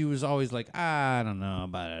 and she was always like, I don't know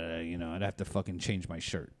about it. You know, I'd have to fucking change my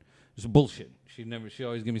shirt. It's bullshit. She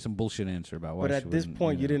always give me some bullshit answer about why. But at this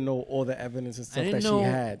point, you didn't know all the evidence and stuff that she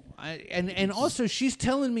had. And also, she's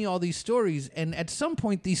telling me all these stories, and at some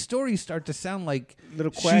point, these stories start to sound like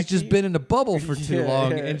little quacky. She's just been in a bubble for too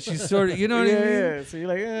long, and she's sort of, you know what I mean? Yeah. So you're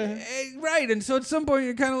like, right. And so at some point,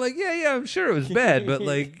 you're kind of like, yeah, I'm sure it was bad, but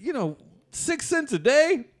like, you know, 6 cents a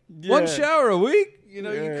day, 1 shower a week. You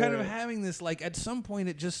know, you're kind of having this, like, at some point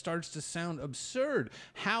it just starts to sound absurd.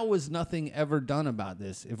 How was nothing ever done about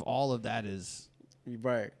this if all of that is...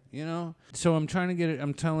 Right. You know? So I'm trying to get it.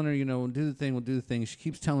 I'm telling her, you know, we'll do the thing. She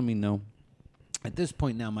keeps telling me no. At this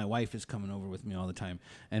point now, my wife is coming over with me all the time.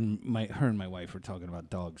 And her and my wife are talking about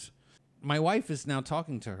dogs. My wife is now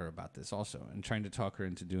talking to her about this also and trying to talk her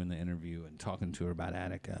into doing the interview and talking to her about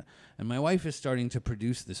Attica. And my wife is starting to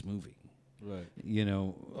produce this movie. Right. You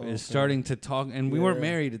know, is starting to talk, and we weren't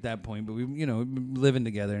married at that point, but we, you know, living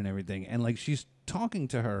together and everything. And like, she's talking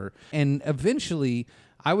to her, and eventually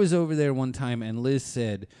I was over there one time, and Liz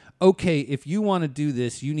said, okay, if you want to do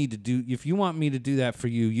this, if you want me to do that for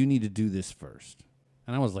you, you need to do this first.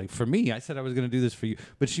 And I was like, for me, I said I was going to do this for you.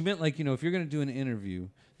 But she meant like, you know, if you're going to do an interview,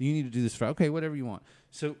 you need to do this for, okay, whatever you want.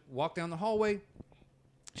 So walk down the hallway.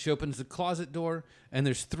 She opens the closet door, and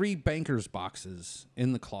there's 3 banker's boxes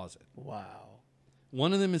in the closet. Wow.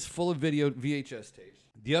 One of them is full of VHS tapes.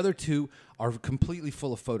 The other 2 are completely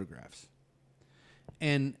full of photographs.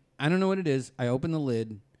 And I don't know what it is. I open the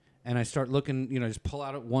lid, and I start looking, you know, I just pull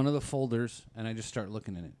out one of the folders, and I just start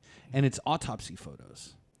looking in it. And it's autopsy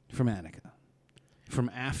photos from Attica, from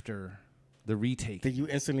after the retake. Then you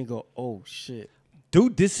instantly go, oh, shit.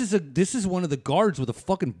 Dude, this is one of the guards with a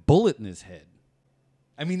fucking bullet in his head.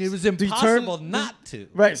 I mean, it was impossible not to.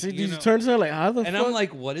 Right. So you turn to her like, how the fuck? And I'm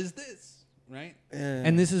like, what is this? Right?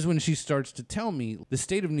 And this is when she starts to tell me the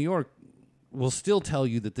state of New York will still tell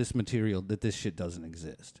you that this material, that this shit doesn't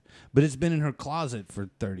exist. But it's been in her closet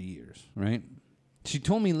for 30 years, right? She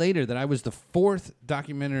told me later that I was the 4th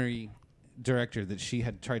documentary director that she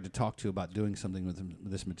had tried to talk to about doing something with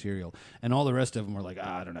this material. And all the rest of them were like,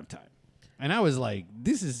 I don't have time. And I was like,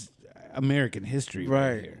 this is American history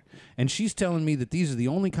right here. And she's telling me that these are the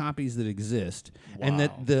only copies that exist, and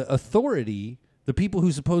that the authority, the people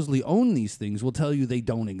who supposedly own these things, will tell you they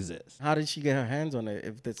don't exist. How did she get her hands on it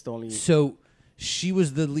if that's the only... So She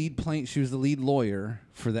was the lead lawyer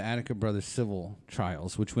for the Attica brothers civil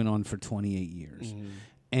trials, which went on for 28 years. Mm-hmm.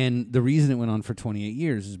 And the reason it went on for 28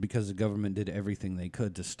 years is because the government did everything they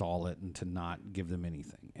could to stall it and to not give them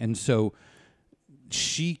anything. And so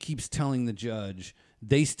she keeps telling the judge,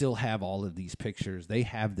 they still have all of these pictures. They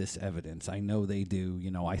have this evidence. I know they do. You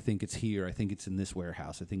know, I think it's here. I think it's in this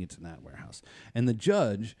warehouse. I think it's in that warehouse. And the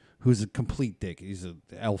judge, who's a complete dick, he's an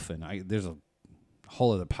elfin. There's a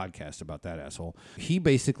whole other podcast about that asshole. He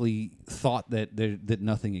basically thought that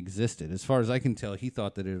nothing existed. As far as I can tell, he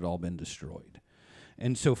thought that it had all been destroyed.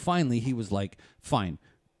 And so finally he was like, fine,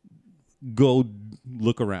 go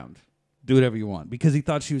look around. Do whatever you want. Because he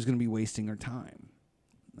thought she was going to be wasting her time.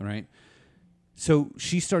 All right? So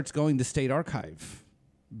she starts going to state archive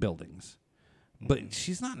buildings. But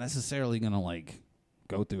she's not necessarily going to, like,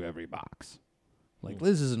 go through every box. Like,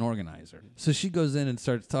 Liz is an organizer. So she goes in and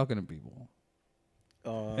starts talking to people.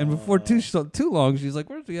 And before too long, she's like,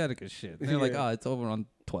 where's the Attica shit? And they're like, it's over on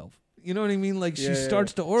 12. You know what I mean? Like, she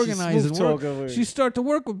starts to organize and work. She starts to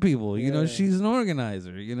work with people. You know, she's an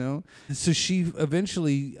organizer, you know? So she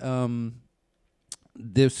eventually,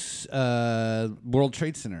 this World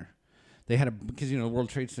Trade Center, they had because, you know, World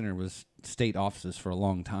Trade Center was state offices for a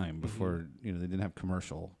long time before, you know, they didn't have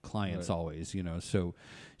commercial clients always, you know. So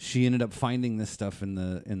she ended up finding this stuff in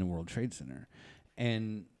the World Trade Center.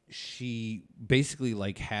 And she basically,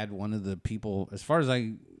 like, had one of the people, as far as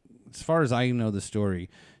I know the story,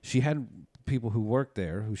 she had people who worked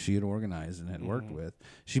there who she had organized and had worked with.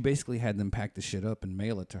 She basically had them pack the shit up and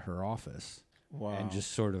mail it to her office. Wow. And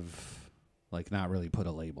just sort of, like, not really put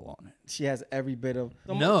a label on it. She has every bit of...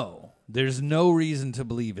 No. There's no reason to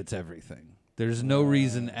believe it's everything. There's no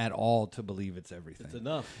reason at all to believe it's everything. It's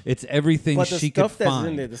enough. It's everything she could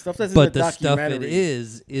find. The stuff that's in the documentary, stuff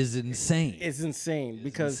it is insane. It's insane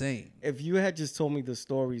because if you had just told me the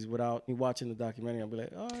stories without me watching the documentary, I'd be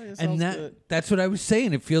like, oh, it sounds good. That's what I was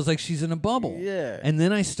saying. It feels like she's in a bubble. Yeah. And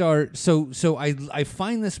then I start. So I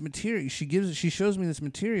find this material. She shows me this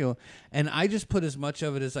material, and I just put as much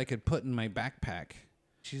of it as I could put in my backpack.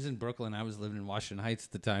 She's in Brooklyn. I was living in Washington Heights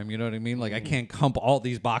at the time. You know what I mean? Like, I can't hump all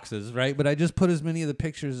these boxes, right? But I just put as many of the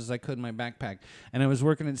pictures as I could in my backpack. And I was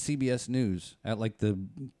working at CBS News at, like, the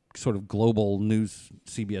sort of global news,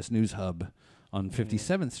 CBS News hub on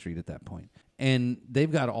 57th Street at that point. And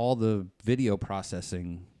they've got all the video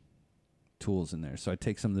processing tools in there. So I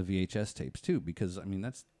take some of the VHS tapes, too, because, I mean,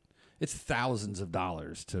 it's thousands of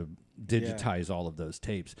dollars to digitize all of those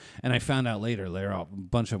tapes. And I found out later, a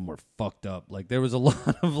bunch of them were fucked up. Like, there was a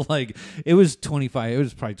lot of, like, it was probably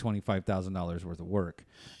 $25,000 worth of work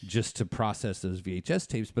just to process those VHS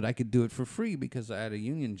tapes, but I could do it for free because I had a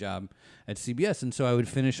union job at CBS. And so I would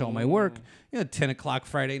finish all my work, 10 o'clock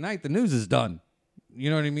Friday night, the news is done. You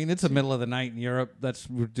know what I mean? It's the middle of the night in Europe.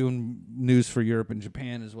 We're doing news for Europe and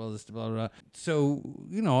Japan as well as blah, blah, blah. So,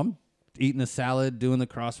 I'm eating a salad, doing the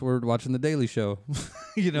crossword, watching The Daily Show,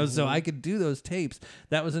 so I could do those tapes.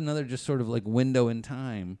 That was another just sort of like window in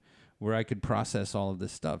time where I could process all of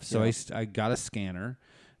this stuff. So I got a scanner,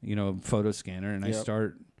 a photo scanner, and I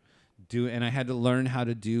start doing, and I had to learn how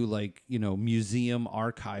to do, like, museum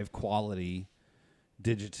archive quality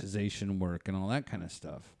digitization work and all that kind of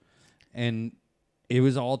stuff. And it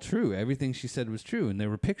was all true. Everything she said was true, and there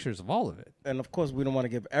were pictures of all of it. And, of course, we don't want to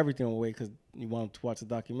give everything away because you want to watch the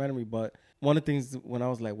documentary, but one of the things when I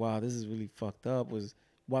was like, wow, this is really fucked up, was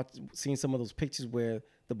seeing some of those pictures where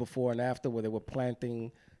the before and after, where they were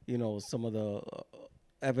planting, some of the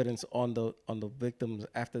evidence on the victims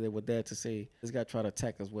after they were dead to say, this guy tried to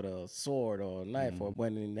attack us with a sword or a knife, or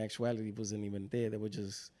when in actuality he wasn't even there. They were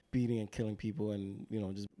just beating and killing people, and,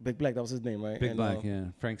 just Big Black, that was his name, right? Big Black, yeah.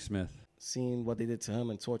 Frank Smith. Seeing what they did to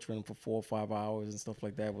him and torturing him for 4 or 5 hours and stuff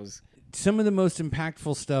like that was... Some of the most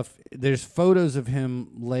impactful stuff, there's photos of him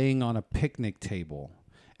laying on a picnic table.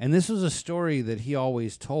 And this was a story that he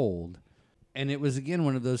always told. And it was, again,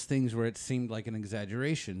 one of those things where it seemed like an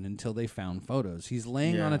exaggeration until they found photos. He's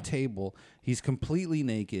laying on a table, he's completely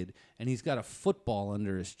naked, and he's got a football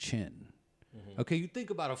under his chin. Mm-hmm. Okay, you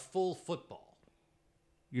think about a full football.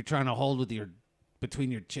 You're trying to hold with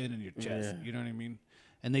between your chin and your chest. You know what I mean?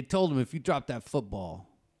 And they told him, if you drop that football,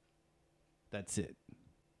 that's it.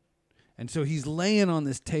 And so he's laying on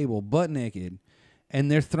this table, butt naked,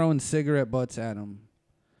 and they're throwing cigarette butts at him.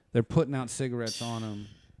 They're putting out cigarettes on him.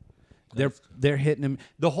 They're hitting him.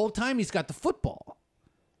 The whole time he's got the football.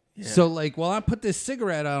 Yeah. So, like, well, I put this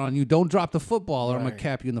cigarette out on you, don't drop the football or I'm going to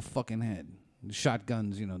cap you in the fucking head.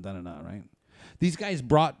 Shotguns, da-da-da, right? These guys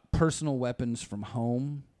brought personal weapons from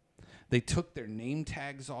home. They took their name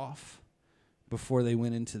tags off before they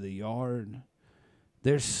went into the yard.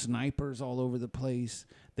 There's snipers all over the place.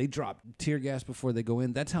 They drop tear gas before they go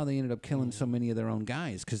in. That's how they ended up killing so many of their own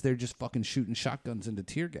guys, because they're just fucking shooting shotguns into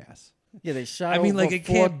tear gas. Yeah, they shot. I mean, over like, it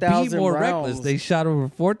can't be more rounds. reckless. They shot over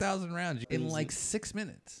 4,000 rounds in like 6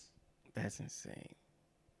 minutes. That's insane.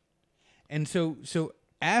 And so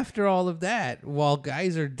after all of that, while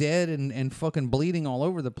guys are dead and fucking bleeding all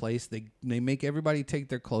over the place, they make everybody take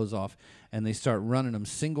their clothes off, and they start running them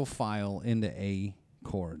single file into a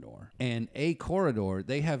corridor. And a corridor,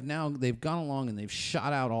 they've gone along and they've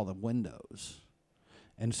shot out all the windows.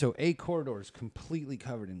 And so a corridor is completely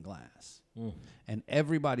covered in glass. And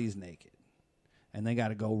everybody's naked. And they got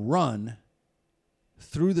to go run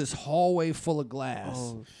through this hallway full of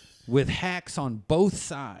glass with hacks on both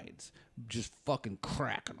sides, just fucking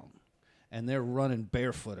cracking them. And they're running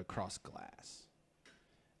barefoot across glass.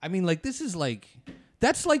 I mean, like,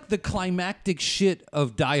 that's like the climactic shit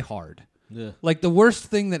of Die Hard. Yeah. Like the worst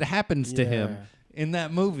thing that happens to him in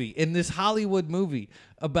that movie, in this Hollywood movie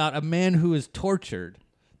about a man who is tortured.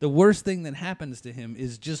 The worst thing that happens to him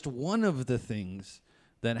is just one of the things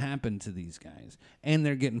that happen to these guys. And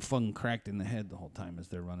they're getting fucking cracked in the head the whole time as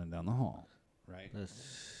they're running down the hall. Right?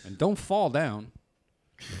 And don't fall down.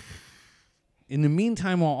 In the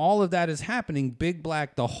meantime, while all of that is happening, Big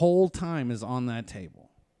Black the whole time is on that table.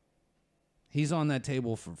 He's on that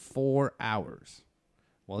table for 4 hours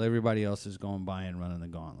while everybody else is going by and running the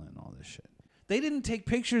gauntlet and all this shit. They didn't take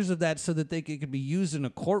pictures of that so that it could be used in a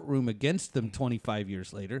courtroom against them 25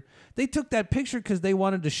 years later. They took that picture because they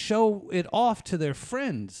wanted to show it off to their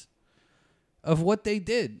friends of what they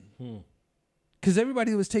did. Because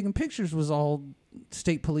everybody that was taking pictures was all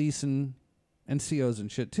state police and COs and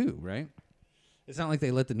shit too, right? It's not like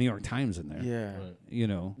they let the New York Times in there. Yeah. Right. You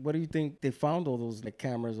know. What do you think they found all those like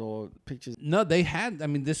cameras or pictures? No, they had. I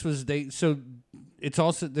mean, so it's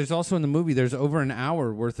also, there's also in the movie, there's over an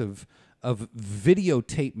hour worth of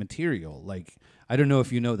videotape material. Like, I don't know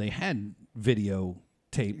if you know, they had video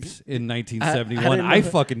tapes in 1971. I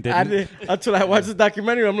fucking didn't. Until I watched the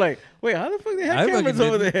documentary, I'm like, wait, how the fuck they had cameras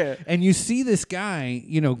over there? And you see this guy,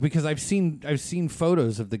 you know, because I've seen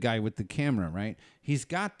photos of the guy with the camera, right? He's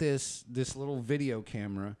got this little video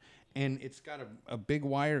camera, and it's got a big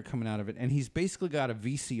wire coming out of it, and he's basically got a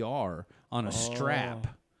VCR on a strap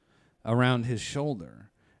around his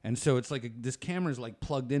shoulder. And so it's like this camera is like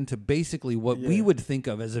plugged into basically what we would think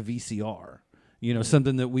of as a VCR. You know,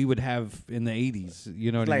 something that we would have in the 80s.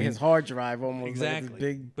 You know what I mean? Like his hard drive almost. Exactly. Like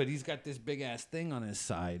big. But he's got this big-ass thing on his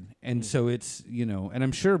side. And so it's, you know, and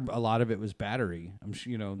I'm sure a lot of it was battery. I'm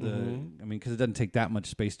sure, you know, I mean, because it doesn't take that much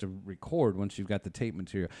space to record once you've got the tape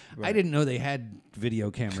material. Right. I didn't know they had video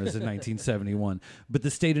cameras in 1971. But the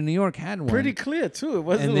state of New York had one. Pretty clear, too. It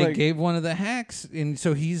wasn't and they gave one of the hacks. And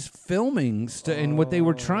so he's filming. And what they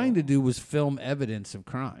were trying to do was film evidence of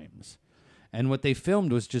crimes. And what they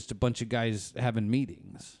filmed was just a bunch of guys having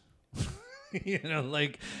meetings. You know,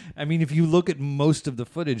 like, I mean, if you look at most of the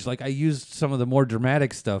footage, like I used some of the more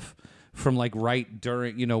dramatic stuff from like right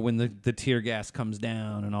during, you know, when the tear gas comes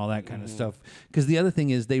down and all that kind of stuff. Because the other thing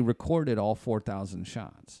is they recorded all 4,000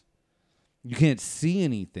 shots. You can't see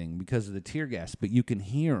anything because of the tear gas, but you can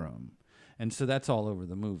hear them. And so that's all over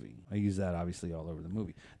the movie. I use that obviously all over the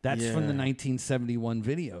movie. That's from the 1971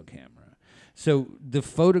 video camera. So the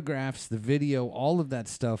photographs, the video, all of that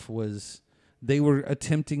stuff they were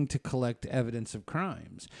attempting to collect evidence of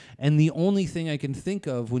crimes. And the only thing I can think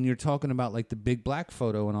of when you're talking about like the Big Black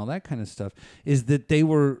photo and all that kind of stuff is that they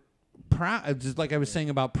were proud, just like I was saying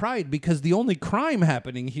about Pride, because the only crime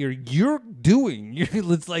happening here you're doing.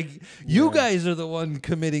 It's like you guys are the one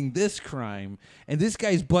committing this crime, and this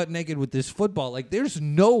guy's butt naked with this football. Like there's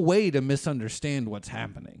no way to misunderstand what's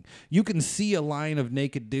happening. You can see a line of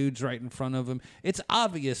naked dudes right in front of him. It's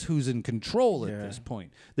obvious who's in control at this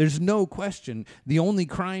point. There's no question. The only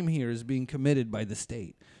crime here is being committed by the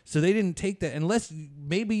state. So they didn't take that, unless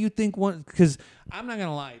maybe you think one, because I'm not going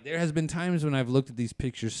to lie, there has been times when I've looked at these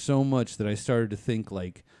pictures so much that I started to think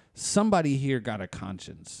like somebody here got a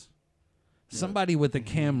conscience. Somebody with a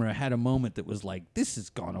camera had a moment that was like, this has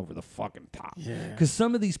gone over the fucking top. Because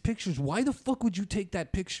some of these pictures, why the fuck would you take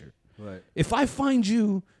that picture? Right. If I find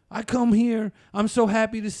you, I come here, I'm so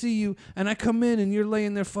happy to see you, and I come in and you're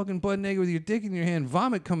laying there fucking butt naked with your dick in your hand,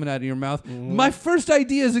 vomit coming out of your mouth, my first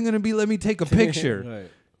idea isn't going to be, let me take a picture.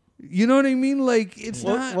 Right. You know what I mean? Like, it's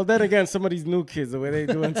not. Well, then again, some of these new kids, the way they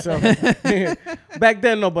doing stuff. Back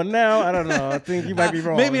then, no, but now, I don't know. I think you might be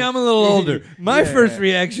wrong. Maybe I'm a little older. My first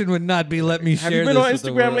reaction would not be, let me share this. Have you been on with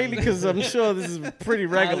Instagram lately? Because I'm sure this is pretty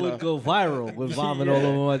regular. I would go viral with vomit all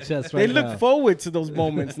over my chest They now. look forward to those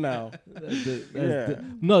moments now.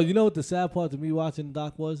 No, you know what the sad part to me watching the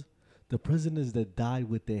doc was? The prisoners that died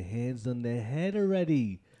with their hands on their head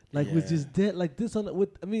already. Like was just dead like this on. With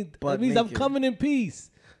I mean, Butt that means I'm naked. coming in peace.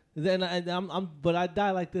 Then but I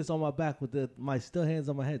die like this on my back with my still hands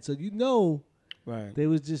on my head. So right. they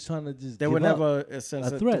was just trying to just. They give were up. never a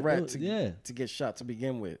sense A of threat. threat Yeah. to get shot to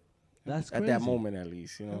begin with. That's at crazy. that moment, at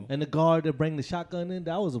least, you know. And the guard that bring the shotgun in,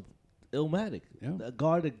 that was illmatic. Yeah. The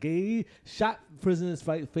guard that shot prisoners'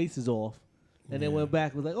 faces off, and then went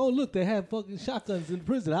back and was like, "Oh look, they have fucking shotguns in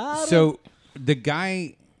prison." So the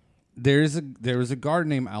guy, there was a guard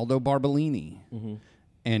named Aldo Barbolini,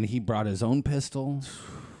 and he brought his own pistol.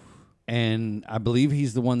 And I believe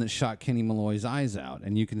he's the one that shot Kenny Malloy's eyes out.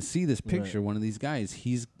 And you can see this picture. Right. One of these guys,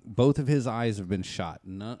 both of his eyes have been shot.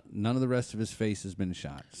 None of the rest of his face has been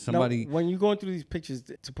shot. Somebody. Now, when you're going through these pictures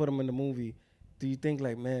to put them in the movie, do you think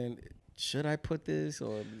like, man, should I put this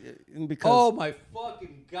or because? Oh my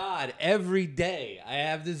fucking God! Every day I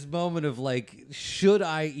have this moment of like, should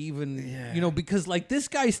I even? You know, because like this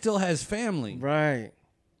guy still has family. Right.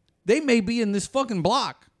 They may be in this fucking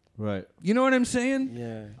block. Right. You know what I'm saying?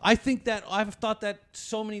 Yeah. I think that I've thought that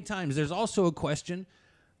so many times. There's also a question,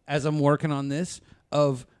 as I'm working on this,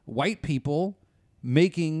 of white people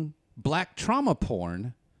making black trauma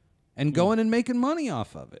porn and going and making money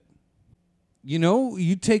off of it. You know,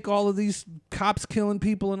 you take all of these cops killing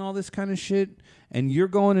people and all this kind of shit, and you're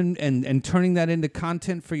going and turning that into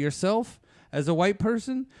content for yourself as a white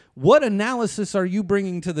person. What analysis are you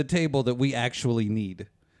bringing to the table that we actually need?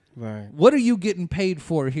 Right. What are you getting paid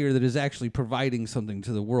for here that is actually providing something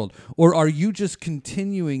to the world? Or are you just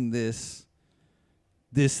continuing this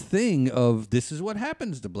thing of this is what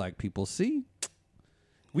happens to black people? See?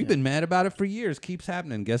 We've been mad about it for years. Keeps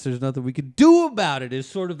happening. Guess there's nothing we could do about it is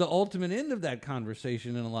sort of the ultimate end of that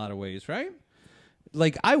conversation in a lot of ways, right?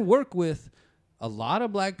 Like I work with a lot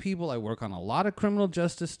of black people. I work on a lot of criminal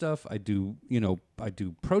justice stuff. I do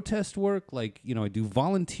protest work. Like, I do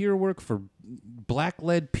volunteer work for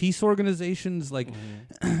black-led peace organizations. Like,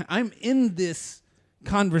 I'm in this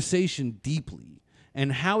conversation deeply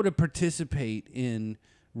and how to participate in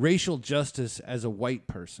racial justice as a white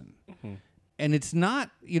person. And it's not,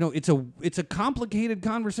 it's a complicated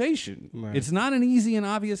conversation. Right. It's not an easy and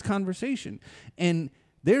obvious conversation. And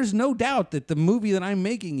there's no doubt that the movie that I'm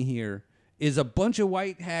making here is a bunch of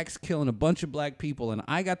white hacks killing a bunch of black people, and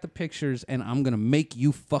I got the pictures, and I'm going to make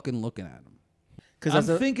you fucking looking at them. Because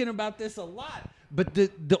I'm thinking about this a lot. But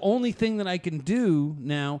the only thing that I can do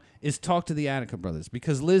now is talk to the Attica brothers,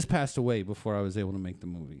 because Liz passed away before I was able to make the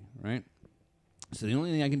movie, right? So the only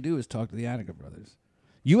thing I can do is talk to the Attica brothers.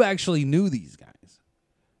 You actually knew these guys.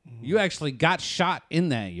 You actually got shot in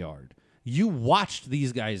that yard. You watched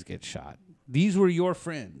these guys get shot. These were your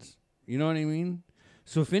friends. You know what I mean?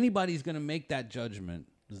 So if anybody's going to make that judgment,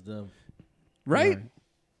 it's them. Right?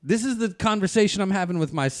 This is the conversation I'm having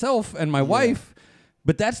with myself and my wife,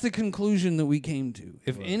 but that's the conclusion that we came to.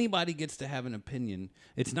 If anybody gets to have an opinion,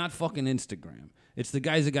 it's not fucking Instagram. It's the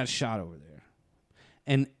guys that got shot over there.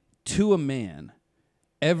 And to a man,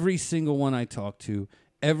 every single one I talked to,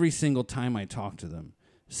 every single time I talked to them,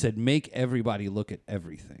 said make everybody look at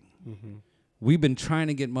everything. We've been trying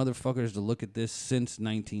to get motherfuckers to look at this since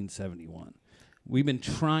 1971. We've been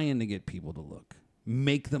trying to get people to look.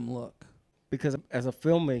 Make them look. Because as a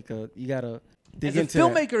filmmaker, you got to dig into it. As a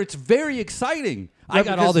filmmaker, it's very exciting. I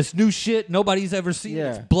got all this new shit nobody's ever seen.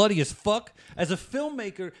 It's bloody as fuck. As a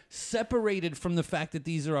filmmaker, separated from the fact that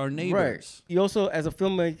these are our neighbors. Right. You also, as a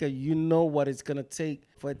filmmaker, you know what it's going to take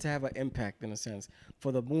for it to have an impact, in a sense.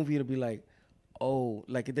 For the movie to be like, oh,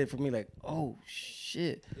 like it did for me, like, oh,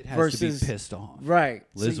 shit. It has to be pissed off. Right.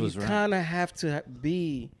 Liz so was right. You kind of have to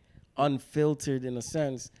be unfiltered in a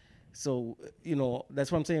sense. So,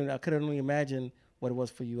 that's what I'm saying. I could only imagine what it was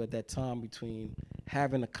for you at that time between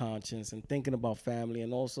having a conscience and thinking about family,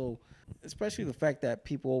 and also, especially the fact that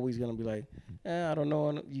people always going to be like, I don't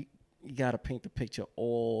know. You got to paint the picture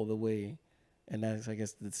all the way. And that's, I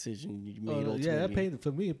guess, the decision you made ultimately. Yeah, that painted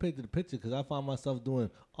the picture because I found myself doing,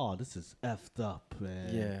 this is effed up,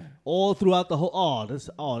 man. Yeah. All throughout the whole,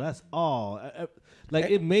 like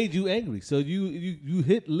it made you angry. So you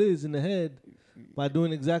hit Liz in the head by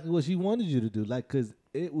doing exactly what she wanted you to do. Like, because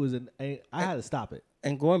it was I had to stop it.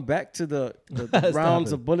 And going back to the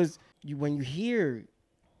rounds of bullets, when you hear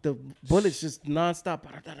the bullets just nonstop,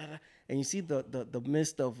 and you see the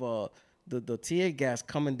mist of the tear gas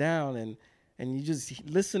coming down, and you just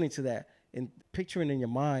listening to that and picturing in your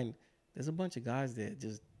mind, there's a bunch of guys there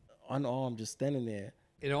just unarmed, just standing there.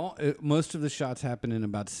 Most of the shots happen in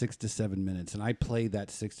about 6 to 7 minutes, and I play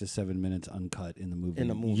that 6 to 7 minutes uncut in the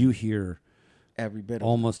movie. You hear every bit of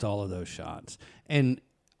almost all of those shots. And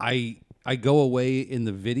I go away in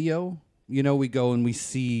the video. We go and we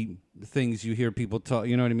see things you hear people talk.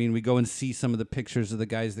 You know what I mean? We go and see some of the pictures of the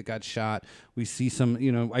guys that got shot. We see some,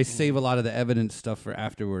 I save a lot of the evidence stuff for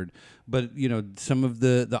afterward. But, some of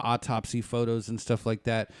the autopsy photos and stuff like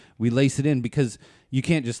that, we lace it in because you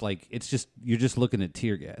can't just you're just looking at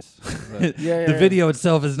tear gas. Right. The video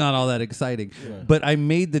itself is not all that exciting. Yeah. But I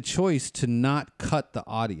made the choice to not cut the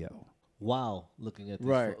audio. Wow, looking at this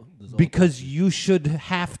right. This because you should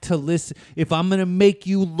have to listen. If I'm going to make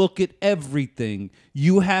you look at everything,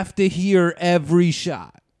 you have to hear every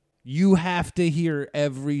shot. You have to hear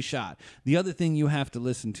every shot. The other thing you have to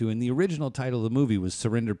listen to, and the original title of the movie was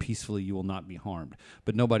Surrender Peacefully, You Will Not Be Harmed.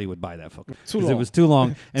 But nobody would buy that fucking because it was too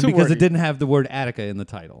long and because it didn't have the word Attica in the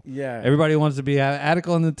title. Yeah. Everybody wants to be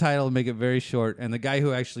Attica in the title and make it very short. And the guy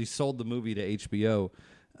who actually sold the movie to HBO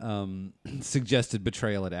suggested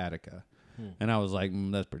Betrayal at Attica. And I was like,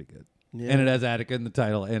 that's pretty good. Yeah. And it has Attica in the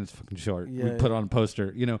title, and it's fucking short. Yeah, we put on a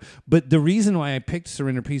poster, But the reason why I picked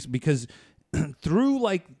Surrender Peace, because through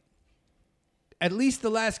at least the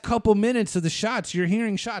last couple minutes of the shots, you're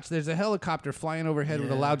hearing shots. There's a helicopter flying overhead with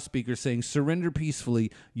a loudspeaker saying, "Surrender peacefully,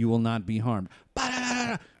 you will not be harmed."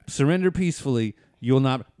 Surrender peacefully, you will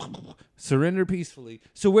not. Surrender peacefully.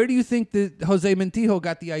 So where do you think that Jose Montijo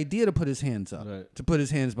got the idea to put his hands up, to put his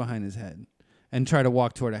hands behind his head? And try to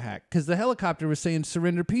walk toward a hack. Because the helicopter was saying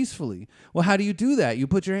surrender peacefully. Well, how do you do that? You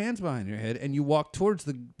put your hands behind your head and you walk towards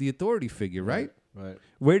the authority figure, right? Right.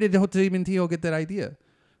 Where did Jose Montijo get that idea?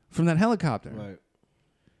 From that helicopter. Right.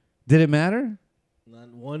 Did it matter?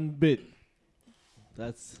 Not one bit.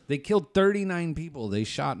 They killed 39 people. They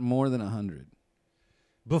shot more than 100.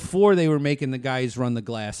 Before they were making the guys run the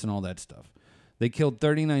glass and all that stuff. They killed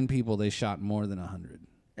 39 people. They shot more than 100.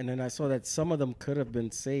 And then I saw that some of them could have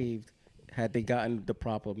been saved had they gotten the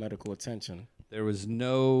proper medical attention.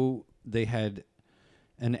 They had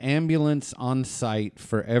an ambulance on site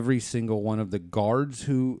for every single one of the guards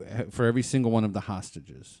for every single one of the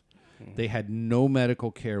hostages. They had no medical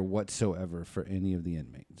care whatsoever for any of the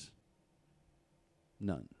inmates.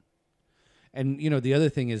 None. And, the other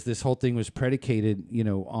thing is this whole thing was predicated,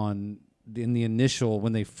 in the initial,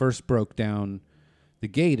 when they first broke down the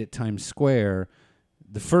gate at Times Square,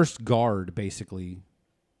 the first guard basically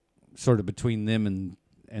sort of between them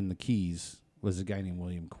and the keys was a guy named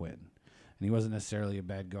William Quinn. And he wasn't necessarily a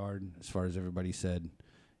bad guard, as far as everybody said.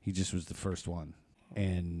 He just was the first one.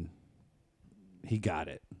 And he got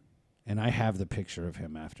it. And I have the picture of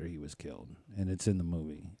him after he was killed. And it's in the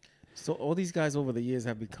movie. So all these guys over the years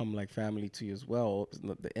have become like family to you as well.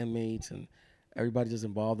 The inmates and everybody just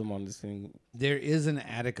involved them on this thing. There is an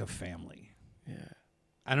Attica family. Yeah.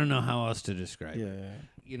 I don't know how else to describe it.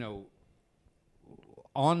 Yeah.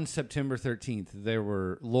 On September 13th, there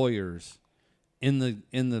were lawyers in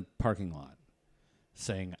the parking lot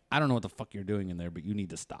saying, "I don't know what the fuck you're doing in there, but you need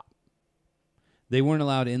to stop." They weren't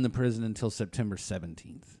allowed in the prison until September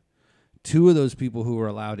 17th. Two of those people who were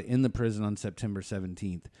allowed in the prison on September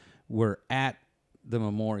 17th were at the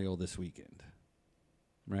memorial this weekend.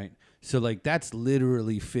 Right? So, that's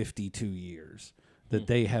literally 52 years that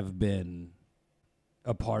they have been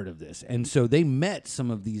a part of this. And so they met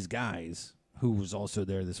some of these guys who was also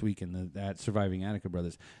there this weekend, that Surviving Attica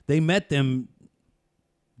Brothers. They met them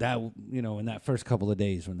in that first couple of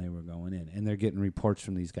days when they were going in, and they're getting reports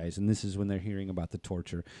from these guys, and this is when they're hearing about the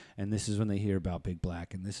torture, and this is when they hear about Big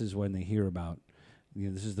Black, and this is when they hear about,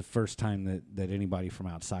 this is the first time that anybody from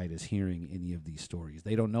outside is hearing any of these stories.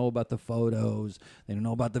 They don't know about the photos. They don't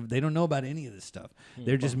know about any of this stuff.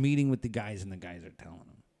 They're just meeting with the guys, and the guys are telling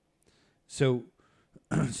them. So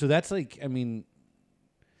that's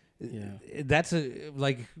that's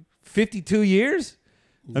 52 years.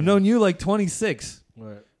 Yeah. I've known you 26.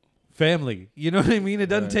 Right. Family. You know what I mean? It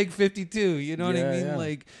doesn't take 52. You know what I mean?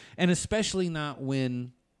 Yeah. And especially not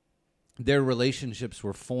when their relationships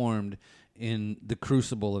were formed in the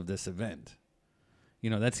crucible of this event.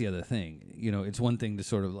 That's the other thing. It's one thing to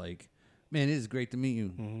sort of man, it is great to meet you.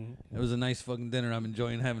 Mm-hmm. It was a nice fucking dinner. I'm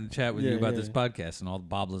enjoying having a chat with you about this podcast and all the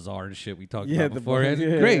Bob Lazar and shit we talked about before.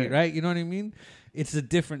 Great, right? You know what I mean? It's a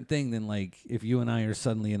different thing than if you and I are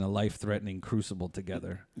suddenly in a life-threatening crucible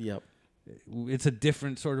together. Yep. It's a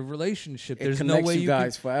different sort of relationship. There's no way you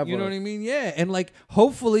guys forever. You know what I mean? Yeah. And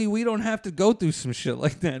hopefully we don't have to go through some shit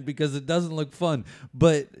like that because it doesn't look fun.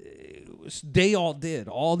 But they all did.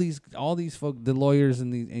 All these folk, the lawyers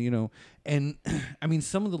and and I mean,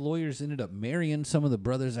 some of the lawyers ended up marrying some of the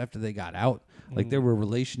brothers after they got out. There were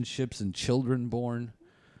relationships and children born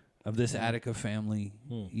of this Attica family,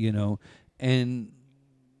 and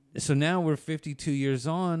so now we're 52 years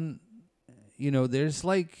on, there's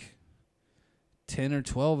 10 or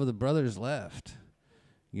 12 of the brothers left.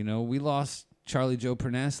 We lost Charlie Joe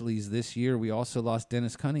Pernasles this year. We also lost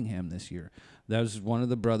Dennis Cunningham this year. That was one of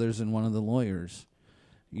the brothers and one of the lawyers.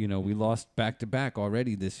 You know, we lost back-to-back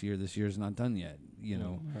already this year. This year's not done yet, you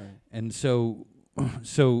know. Right. And so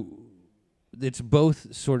it's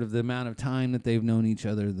both sort of the amount of time that they've known each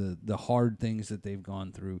other, the hard things that they've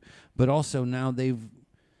gone through, but also now they've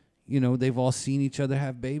all seen each other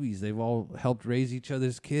have babies. They've all helped raise each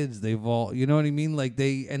other's kids. They've all, you know what I mean? Like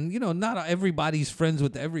not everybody's friends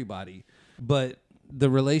with everybody, but the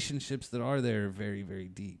relationships that are there are very, very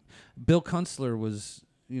deep. Bill Kunstler was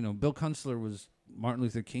Martin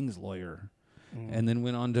Luther King's lawyer, and then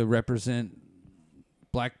went on to represent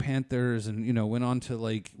Black Panthers, and went on to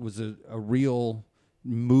was a real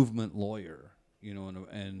movement lawyer,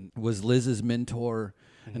 and was Liz's mentor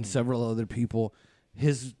and several other people.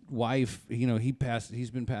 His wife,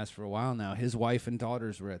 he's been passed for a while now. His wife and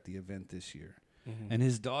daughters were at the event this year, and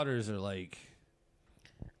his daughters are like.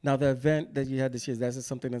 Now the event that you had this year, that's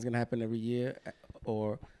something that's going to happen every year,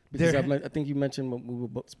 or because I think you mentioned when we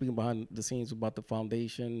were speaking behind the scenes about the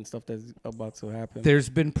foundation and stuff that's about to happen. There's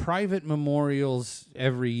been private memorials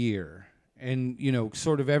every year, and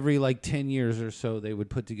sort of every 10 years or so they would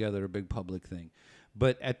put together a big public thing.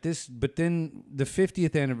 But then the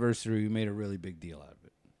 50th anniversary, we made a really big deal out of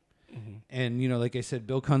it. And like I said,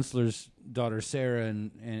 Bill Kunstler's daughter Sarah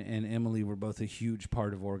and Emily were both a huge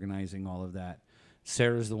part of organizing all of that.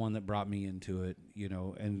 Sarah's the one that brought me into it,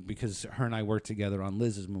 and because her and I worked together on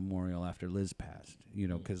Liz's memorial after Liz passed,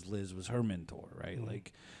 because Liz was her mentor, right?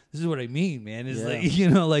 This is what I mean, man. It's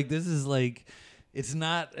this is it's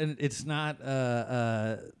not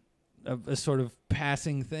a sort of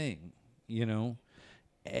passing thing,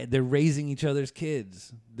 They're raising each other's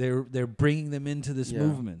kids. They're bringing them into this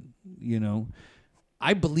movement,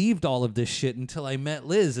 I believed all of this shit until I met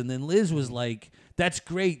Liz, and then Liz was like, "That's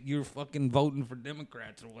great, you're fucking voting for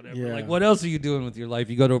Democrats or whatever. Yeah. What else are you doing with your life?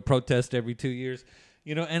 You go to a protest every 2 years,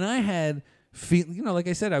 And I had, like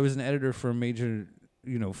I said, I was an editor for a major,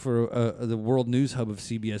 for the world news hub of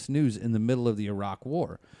CBS News in the middle of the Iraq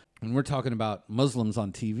War, and we're talking about Muslims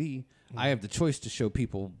on TV. I have the choice to show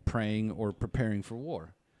people praying or preparing for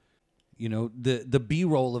war. The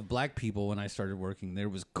B-roll of black people when I started working there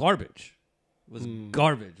was garbage. It was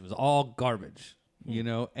garbage. It was all garbage,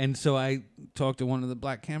 And so I talked to one of the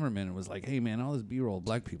black cameramen and was like, "Hey, man, all this B-roll of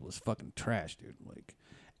black people is fucking trash, dude.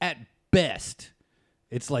 At best,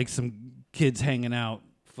 it's like some kids hanging out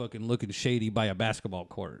fucking looking shady by a basketball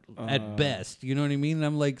court. At best, you know what I mean?" And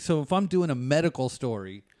I'm like, so if I'm doing a medical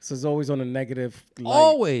story... So it's always on a negative light.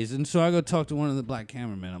 Always. And so I go talk to one of the black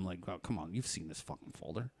cameramen. I'm like, "Oh, come on, you've seen this fucking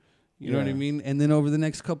folder." You know what I mean? And then over the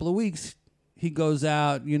next couple of weeks... he goes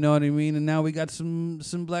out, you know what I mean? And now we got some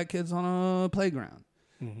black kids on a playground.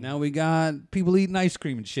 Now we got people eating ice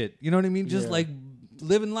cream and shit. You know what I mean? Just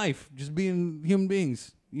living life, just being human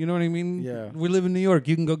beings. You know what I mean? Yeah. We live in New York.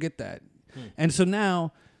 You can go get that. And so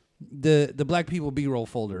now the Black People B-roll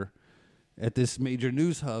folder at this major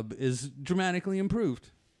news hub is dramatically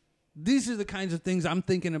improved. These are the kinds of things I'm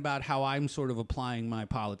thinking about, how I'm sort of applying my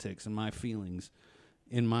politics and my feelings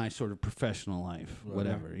in my sort of professional life,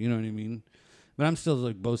 whatever. You know what I mean? But I'm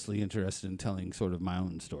still mostly interested in telling sort of my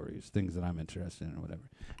own stories, things that I'm interested in or whatever.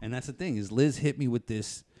 And that's the thing, is Liz hit me with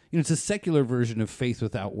this, it's a secular version of faith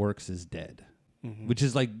without works is dead, which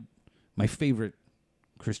is my favorite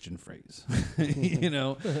Christian phrase.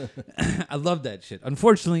 I love that shit.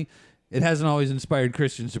 Unfortunately, it hasn't always inspired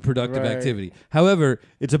Christians to productive activity. However,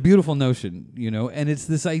 it's a beautiful notion, and it's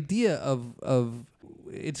this idea of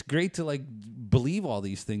it's great to believe all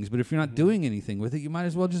these things, but if you're not doing anything with it, you might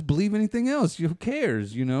as well just believe anything else. Who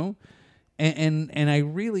cares, And I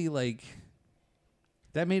really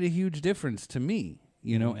that made a huge difference to me,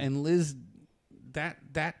 And Liz,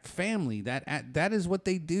 that family, that is what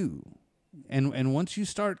they do, and once you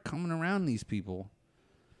start coming around these people,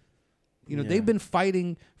 they've been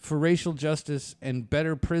fighting for racial justice and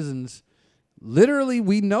better prisons. Literally,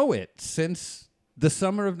 we know it since the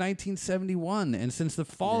summer of 1971, and since the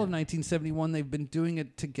fall of 1971, they've been doing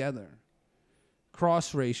it together,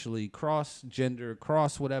 cross-racially, cross-gender,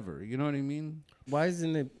 cross-whatever. You know what I mean? Why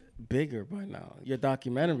isn't it bigger by now? Your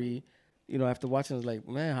documentary, after watching, it's like,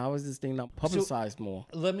 man, how is this thing not publicized more?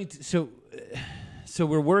 So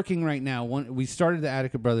we're working right now. We started the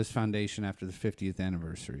Attica Brothers Foundation after the 50th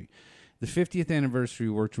anniversary. The 50th anniversary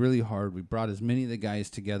worked really hard. We brought as many of the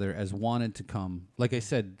guys together as wanted to come. Like I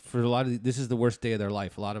said, for a lot of this is the worst day of their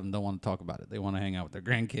life. A lot of them don't want to talk about it. They want to hang out with their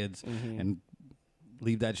grandkids and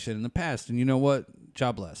leave that shit in the past. And you know what?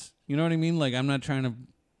 God bless. You know what I mean? I'm not trying to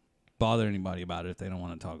bother anybody about it if they don't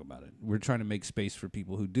want to talk about it. We're trying to make space for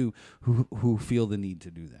people who do, who feel the need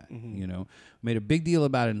to do that. You know, made a big deal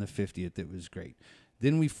about it in the 50th. It was great.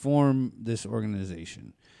 Then we form this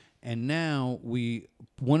organization. And now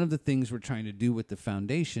one of the things we're trying to do with the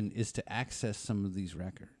foundation is to access some of these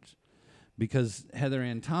records. Because Heather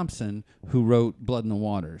Ann Thompson, who wrote Blood in the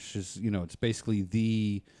Water, she's, you know, it's basically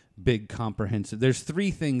the big comprehensive. There's 3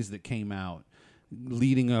 things that came out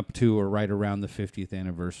leading up to or right around the 50th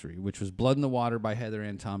anniversary, which was Blood in the Water by Heather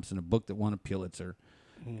Ann Thompson, a book that won a Pulitzer,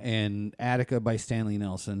 and Attica by Stanley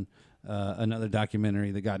Nelson, another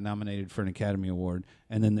documentary that got nominated for an Academy Award.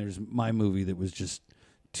 And then there's my movie that was just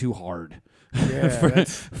too hard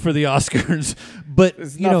for the Oscars. But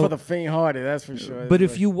it's not for the faint-hearted, that's for sure. But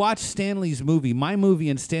if you watch Stanley's movie, my movie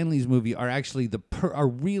and Stanley's movie are actually are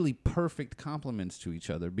really perfect complements to each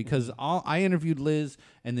other, because I interviewed Liz,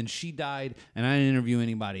 and then she died, and I didn't interview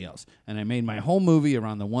anybody else. And I made my whole movie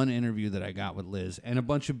around the one interview that I got with Liz, and a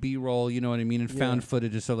bunch of B-roll, you know what I mean, and found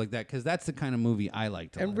footage and stuff like that, because that's the kind of movie I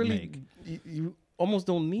like to make. You almost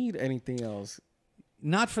don't need anything else.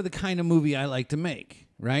 Not for the kind of movie I like to make,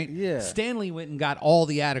 right? Yeah. Stanley went and got all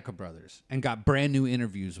the Attica brothers and got brand new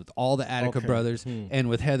interviews with all the Attica brothers and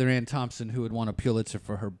with Heather Ann Thompson, who had won a Pulitzer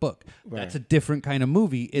for her book. Right. That's a different kind of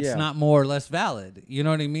movie. It's not more or less valid. You know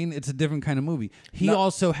what I mean? It's a different kind of movie. He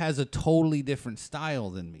also has a totally different style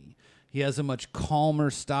than me. He has a much calmer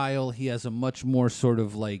style. He has a much more sort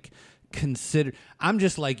of like I'm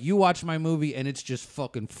just like, you watch my movie and it's just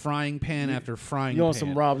fucking frying pan after frying pan. You on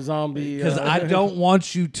some Rob Zombie. Because I don't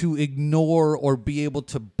want you to ignore or be able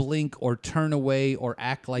to blink or turn away or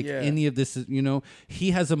act like any of this is, you know.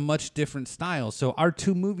 He has a much different style. So our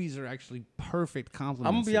 2 movies are actually perfect complements.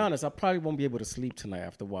 I'm going to be honest, I probably won't be able to sleep tonight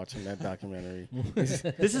after watching that documentary. This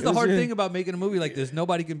is the hard thing about making a movie like this.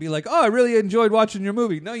 Nobody can be like, oh, I really enjoyed watching your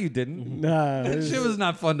movie. No, you didn't. Nah. That shit was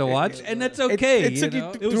not fun to watch, and that's okay. It took you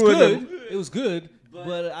know? It was good. It was good,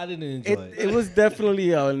 but I didn't enjoy it. It was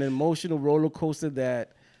definitely an emotional roller coaster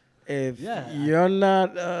that if you're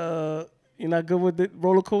not good with the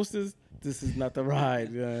roller coasters, this is not the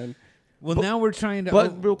ride, man. Well, now we're trying to...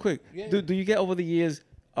 But real quick, do you get over the years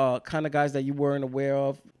kind of guys that you weren't aware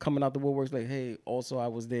of coming out the woodworks like, hey, also I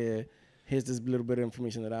was there, here's this little bit of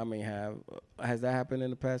information that I may have. Has that happened in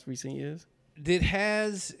the past recent years? It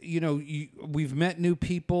has, you know, we've met new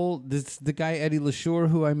people. The guy Eddie LaSure,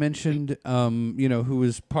 who I mentioned, you know, who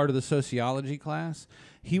was part of the sociology class.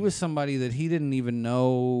 He was somebody that he didn't even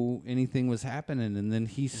know anything was happening, and then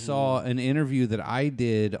he saw an interview that I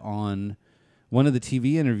did on one of the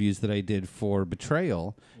TV interviews that I did for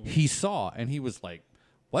Betrayal. He saw, and he was like,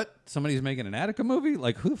 what? Somebody's making an Attica movie?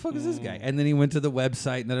 Like, who the fuck is this guy? And then he went to the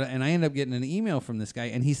website, and I ended up getting an email from this guy.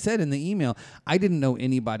 And he said in the email, I didn't know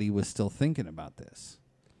anybody was still thinking about this.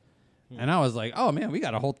 And I was like, oh, man, we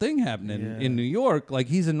got a whole thing happening in New York. Like,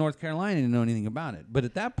 he's in North Carolina and didn't know anything about it. But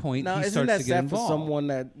at that point, he starts to get involved. Isn't that sad for someone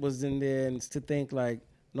that was in there and to think, like,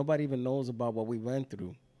 nobody even knows about what we went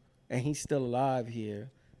through? And he's still alive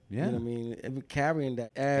here. Yeah. You know what I mean? And we're carrying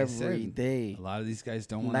that every day. A lot of these guys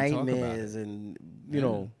don't want to talk about it. Nightmares and, you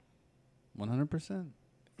know. 100%.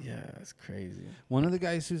 Yeah, it's crazy. One of the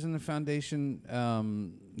guys who's in the foundation,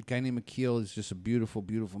 a guy named Akil, is just a beautiful,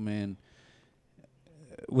 beautiful man,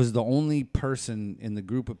 was the only person in the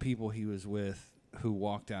group of people he was with who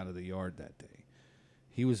walked out of the yard that day.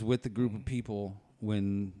 He was with the group of people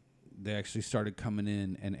when they actually started coming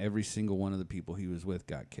in, and every single one of the people he was with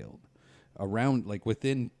got killed. Around, like,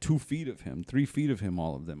 within 2 feet of him, 3 feet of him,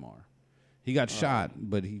 all of them are. He got shot,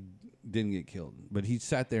 but he didn't get killed. But he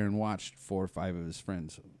sat there and watched 4 or 5 of his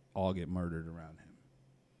friends all get murdered around him.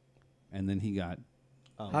 And then he got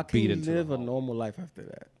How can you live a normal life after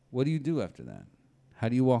that? What do you do after that? How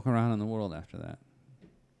do you walk around in the world after that?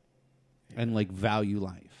 And, like, value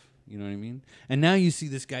life. You know what I mean? And now you see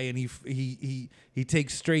this guy, and he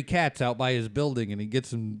takes stray cats out by his building, and he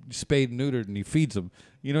gets them spayed and neutered, and he feeds them.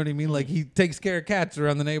 You know what I mean? Like, he takes care of cats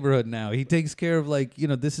around the neighborhood now. He takes care of, like, you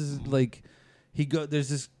know, this is like, there's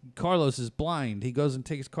this, Carlos is blind. He goes and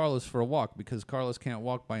takes Carlos for a walk because Carlos can't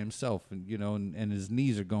walk by himself, and, you know, and his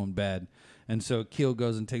knees are going bad. And so Keel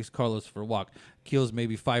goes and takes Carlos for a walk. Keel's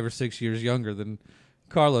maybe 5 or 6 years younger than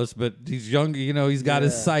Carlos, but he's younger, you know, he's got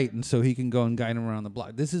his sight, and so he can go and guide him around the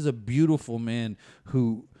block. This is a beautiful man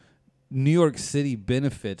who New York City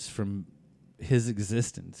benefits from his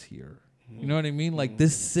existence here. You know what I mean? Like,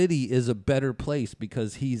 this city is a better place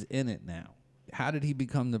because he's in it now. How did he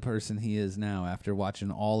become the person he is now after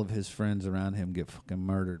watching all of his friends around him get fucking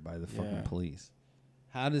murdered by the fucking police?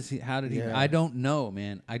 How did he? I don't know,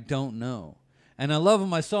 man. I don't know. And I love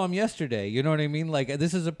him. I saw him yesterday. You know what I mean? Like,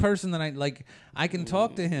 this is a person that I can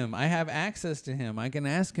talk to him. I have access to him. I can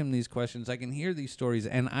ask him these questions. I can hear these stories.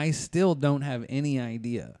 And I still don't have any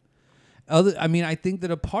idea. I think that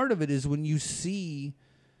a part of it is when you see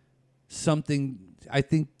something, I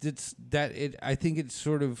think it's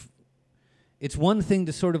one thing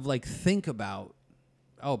to sort of like think about,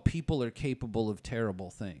 oh, people are capable of terrible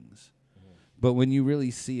things. But when you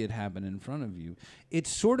really see it happen in front of you, it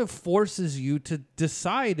sort of forces you to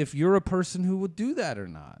decide if you're a person who would do that or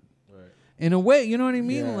not. Right. In a way, you know what I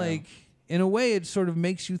mean? Yeah. Like, in a way, it sort of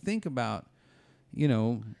makes you think about,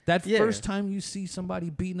 that first time you see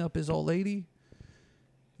somebody beating up his old lady,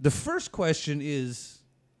 the first question is,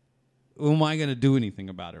 am I going to do anything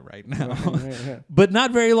about it right now? But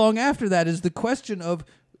not very long after that is the question of,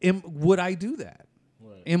 would I do that?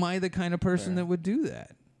 Right. Am I the kind of person that would do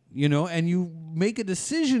that? And you make a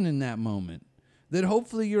decision in that moment that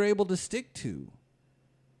hopefully you're able to stick to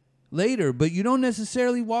later, but you don't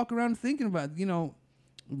necessarily walk around thinking about,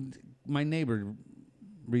 my neighbor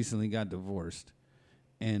recently got divorced,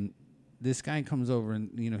 and this guy comes over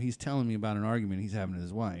and, he's telling me about an argument he's having with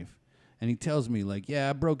his wife, and he tells me, like, yeah,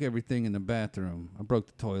 I broke everything in the bathroom. I broke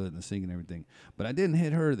the toilet and the sink and everything, but I didn't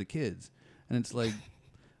hit her or the kids. And it's like,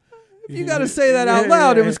 if you got to say that out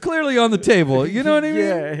loud, it was clearly on the table. You know what I mean?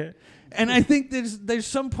 Yeah. And I think there's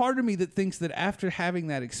some part of me that thinks that after having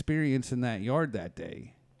that experience in that yard that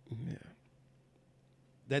day,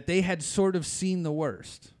 that they had sort of seen the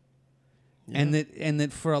worst, and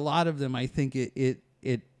that for a lot of them, I think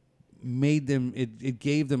it made them, it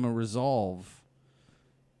gave them a resolve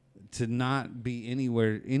to not be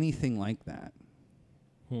anything like that.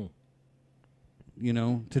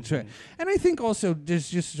 To try. And I think also there's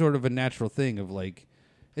just sort of a natural thing of like,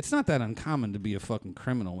 it's not that uncommon to be a fucking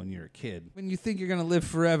criminal when you're a kid. When you think you're going to live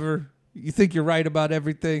forever, you think you're right about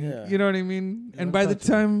everything. Yeah. You know what I mean? And by the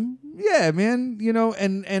time, man,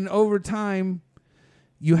 and over time,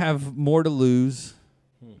 you have more to lose,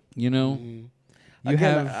 Mm-hmm.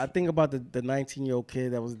 Again, I think about the 19-year-old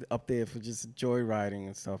kid that was up there for just joyriding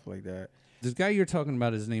and stuff like that. This guy you're talking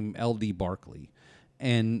about is named L.D. Barkley.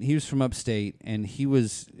 And he was from upstate, and he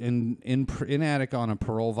was in Attica on a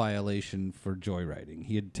parole violation for joyriding.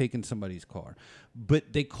 He had taken somebody's car.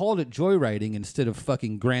 But they called it joyriding instead of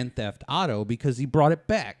fucking Grand Theft Auto because he brought it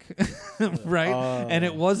back, right? And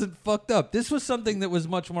it wasn't fucked up. This was something that was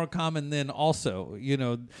much more common then also.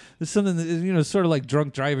 It's something that is, sort of like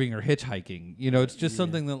drunk driving or hitchhiking. It's just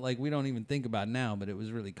something that like we don't even think about now, but it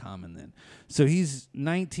was really common then. So he's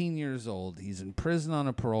 19 years old. He's in prison on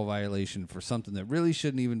a parole violation for something that really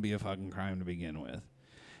shouldn't even be a fucking crime to begin with.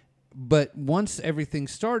 But once everything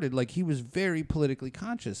started, like, he was very politically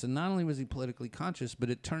conscious. And not only was he politically conscious, but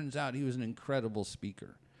it turns out he was an incredible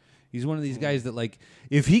speaker. He's one of these guys that, like,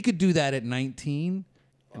 if he could do that at 19,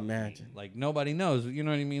 imagine. Like, nobody knows. You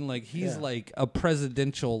know what I mean? Like, he's like a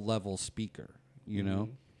presidential level speaker,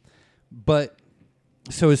 But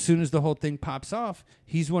so as soon as the whole thing pops off,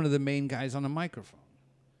 he's one of the main guys on the microphone.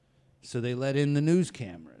 So they let in the news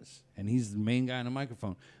cameras, and he's the main guy on the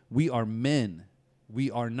microphone. We are men. We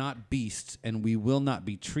are not beasts, and we will not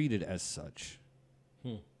be treated as such.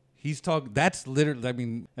 He's talking. That's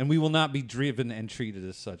literally. And we will not be driven and treated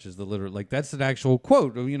as such. Is the literal. Like, that's an actual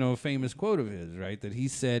quote. A famous quote of his, right? That he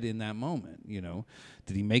said in that moment.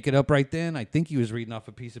 Did he make it up right then? I think he was reading off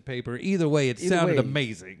a piece of paper. Either way, it sounded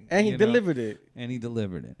amazing. And he delivered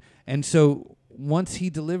it. And so once he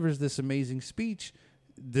delivers this amazing speech,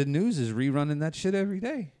 the news is rerunning that shit every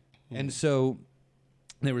day. And so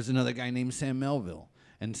there was another guy named Sam Melville,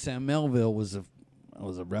 and Sam Melville was a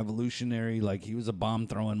revolutionary, like, he was a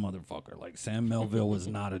bomb-throwing motherfucker. Like, Sam Melville was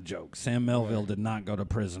not a joke. Sam Melville did not go to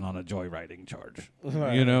prison on a joyriding charge,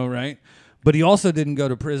 right? But he also didn't go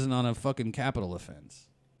to prison on a fucking capital offense.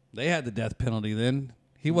 They had the death penalty then.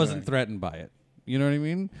 He wasn't threatened by it. You know what I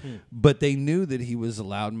mean? But they knew that he was a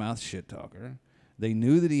loudmouth shit talker. They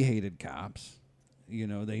knew that he hated cops.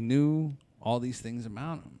 They knew all these things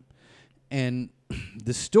about him. And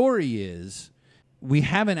the story is, we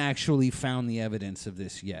haven't actually found the evidence of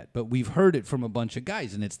this yet, but we've heard it from a bunch of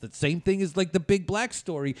guys, and it's the same thing as like the Big Black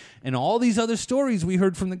story and all these other stories we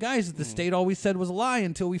heard from the guys that the state always said was a lie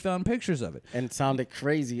until we found pictures of it. And it sounded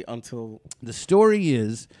crazy until... The story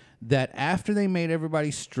is that after they made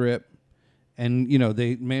everybody strip, and,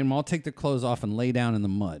 they made them all take their clothes off and lay down in the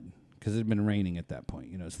mud, because it had been raining at that point,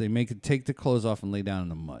 so they take the clothes off and lay down in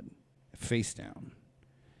the mud, face down.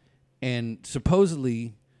 And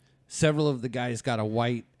supposedly, several of the guys got a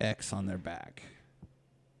white X on their back.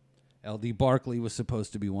 L.D. Barkley was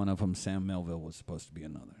supposed to be one of them. Sam Melville was supposed to be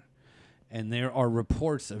another. And there are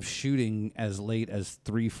reports of shooting as late as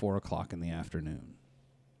 3, 4 o'clock in the afternoon.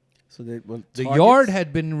 So the yard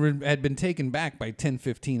had been taken back by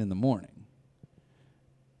 10:15 in the morning.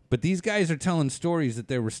 But these guys are telling stories that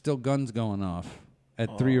there were still guns going off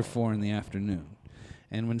at 3 or 4 in the afternoon.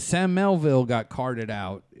 And when Sam Melville got carted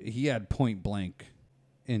out, he had point blank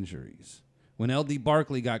injuries. When L.D.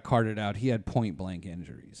 Barkley got carted out, he had point blank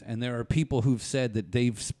injuries. And there are people who've said that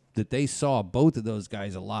they saw both of those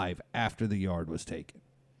guys alive after the yard was taken.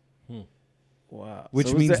 Wow. Which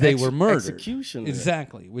So means they were murdered. Execution.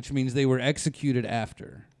 Exactly. Which means they were executed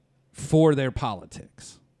after for their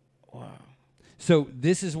politics. Wow. So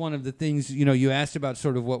this is one of the things, you asked about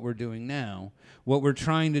sort of what we're doing now. What we're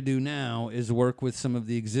trying to do now is work with some of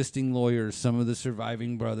the existing lawyers, some of the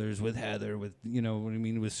surviving brothers, with Heather, with,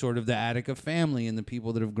 with sort of the Attica family and the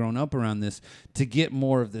people that have grown up around this to get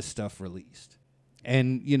more of this stuff released.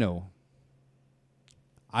 And,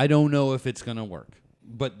 I don't know if it's going to work.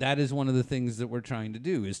 But that is one of the things that we're trying to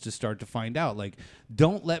do, is to start to find out. Like,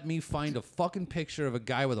 don't let me find a fucking picture of a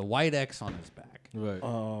guy with a white X on his back. Right.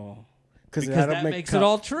 Oh. Because that makes it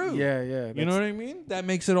all true. Yeah, yeah. You know what I mean? That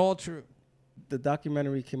makes it all true. The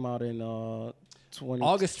documentary came out in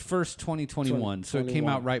August 1st, 2021. So it came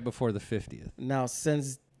out right before the 50th. Now,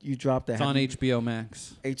 since you dropped that, it's on HBO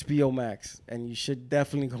Max. HBO Max, and you should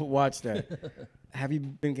definitely go watch that. Have you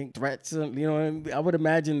been getting threats? I would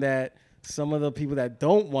imagine that some of the people that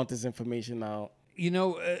don't want this information out.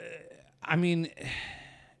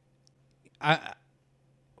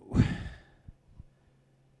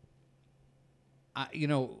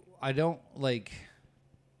 I don't like.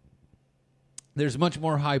 There's much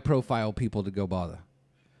more high-profile people to go bother.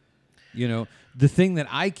 The thing that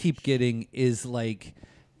I keep getting is like,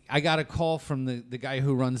 I got a call from the guy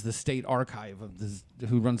who runs the state archive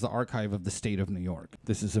who runs the archive of the state of New York.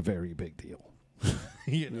 This is a very big deal.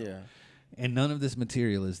 Yeah. And none of this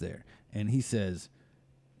material is there. And he says,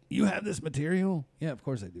 "You have this material?" "Yeah, of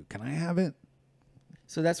course I do." "Can I have it?"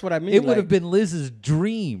 So that's what I mean. It would have been Liz's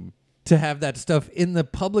dream to have that stuff in the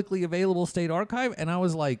publicly available state archive. And I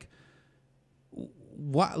was like,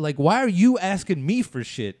 why are you asking me for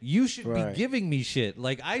shit? You should be giving me shit.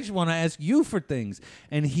 Like, I just want to ask you for things.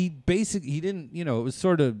 And he didn't, it was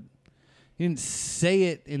sort of, he didn't say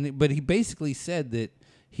it, but he basically said that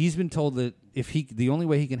he's been told that the only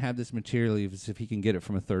way he can have this material is if he can get it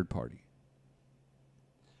from a third party.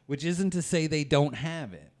 Which isn't to say they don't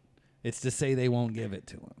have it. It's to say they won't give it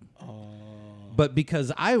to him. Oh. But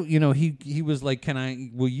because he was like,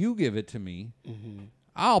 will you give it to me? Mm-hmm.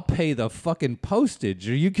 I'll pay the fucking postage.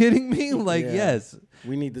 Are you kidding me? Like, yeah. Yes.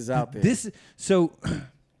 We need this out there. So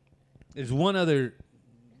there's one other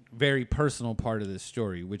very personal part of this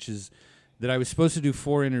story, which is that I was supposed to do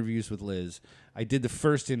 4 interviews with Liz. I did the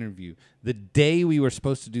first interview. The day we were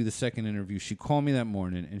supposed to do the second interview, she called me that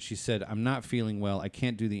morning and she said, "I'm not feeling well. I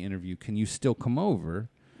can't do the interview. Can you still come over?"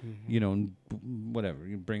 And whatever.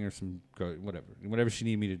 You bring her whatever she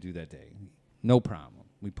needed me to do that day. No problem.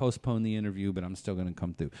 We postponed the interview, but I'm still going to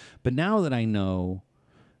come through. But now that I know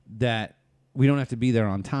that we don't have to be there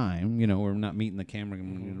on time, we're not meeting the camera,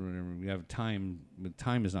 we have time, but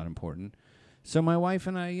time is not important. So my wife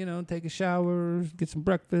and I, take a shower, get some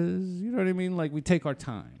breakfast, you know what I mean? Like, we take our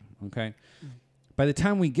time, okay? By the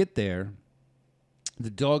time we get there,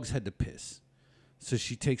 the dogs had to piss. So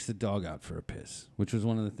she takes the dog out for a piss, which was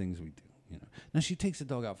one of the things we do, Now, she takes the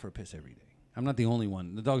dog out for a piss every day. I'm not the only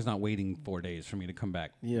one. The dog's not waiting 4 days for me to come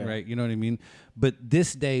back, right? You know what I mean? But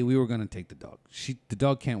this day, we were going to take the dog. The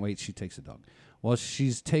dog can't wait. She takes the dog. While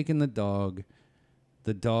she's taking the dog,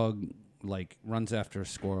 like, runs after a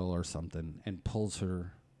squirrel or something and pulls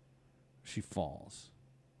her. She falls,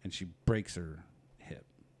 and she breaks her hip.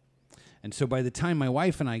 And so by the time my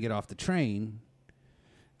wife and I get off the train,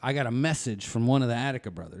 I got a message from one of the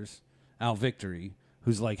Attica brothers, Al Victory,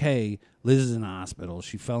 who's like, "Hey, Liz is in the hospital.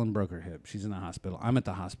 She fell and broke her hip. She's in the hospital. I'm at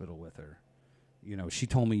the hospital with her. She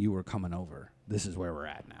told me you were coming over. This is where we're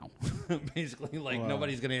at now." Basically, like,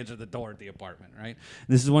 nobody's going to answer the door at the apartment, right?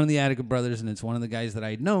 This is one of the Attica brothers, and it's one of the guys that I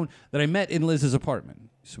had known that I met in Liz's apartment.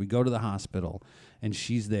 So we go to the hospital, and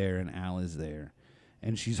she's there, and Al is there.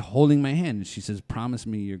 And she's holding my hand, and she says, "Promise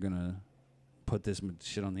me you're going to put this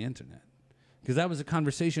shit on the internet." Because that was a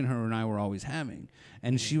conversation her and I were always having.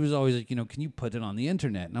 And she was always like, "Can you put it on the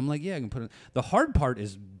internet?" And I'm like, "Yeah, I can put it." The hard part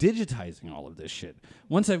is digitizing all of this shit.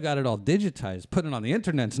 Once I've got it all digitized, putting it on the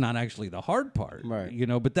internet's not actually the hard part. Right.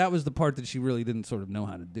 But that was the part that she really didn't sort of know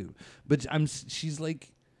how to do. But she's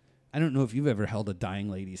like, I don't know if you've ever held a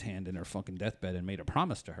dying lady's hand in her fucking deathbed and made a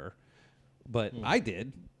promise to her. But I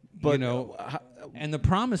did. But, and the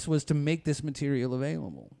promise was to make this material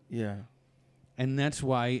available. Yeah. And that's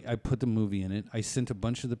why I put the movie in it. I sent a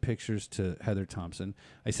bunch of the pictures to Heather Thompson.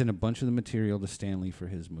 I sent a bunch of the material to Stanley for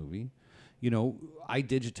his movie. You know, I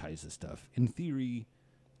digitize this stuff. In theory,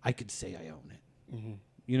 I could say I own it. Mm-hmm.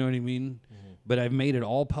 You know what I mean? Mm-hmm. But I've made it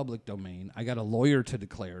all public domain. I got a lawyer to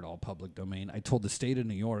declare it all public domain. I told the state of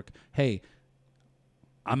New York, hey,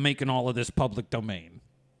 I'm making all of this public domain.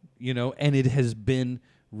 You know, and it has been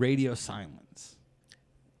radio silence.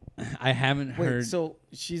 I haven't heard. So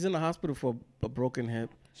she's in the hospital for a broken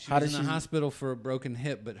hip. She's in the hospital for a broken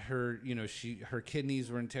hip, but her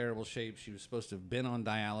kidneys were in terrible shape. She was supposed to have been on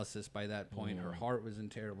dialysis by that point. Her heart was in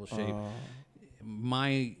terrible shape.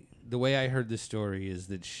 The way I heard this story is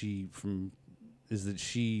that she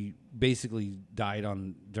basically died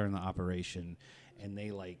during the operation, and they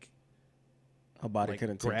her body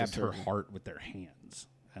couldn't grabbed her heart with their hands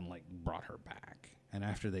and brought her back. And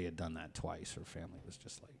after they had done that twice, her family was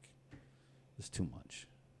just like, "It's too much."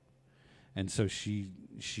 And so she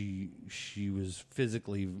was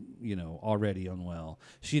physically, you know, already unwell.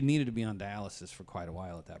 She had needed to be on dialysis for quite a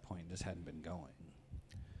while at that point, just hadn't been going.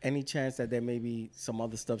 Any chance that there may be some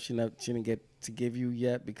other stuff she didn't get to give you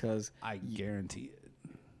yet? Because I guarantee it.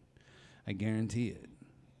 I guarantee it.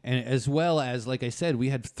 And as well as, like I said, we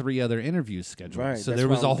had 3 other interviews scheduled. Right, so there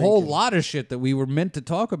was a whole lot of shit that we were meant to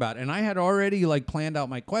talk about. And I had already planned out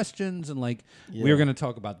my questions and we were going to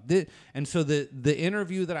talk about this. And so the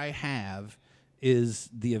interview that I have is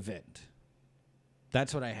the event.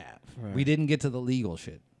 That's what I have. Right. We didn't get to the legal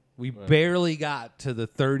shit. We barely got to the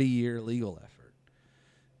 30-year legal effort.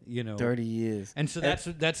 You know, 30 years. And so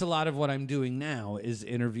that's a lot of what I'm doing now is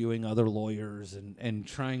interviewing other lawyers and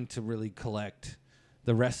trying to really collect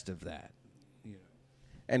the rest of that. You know.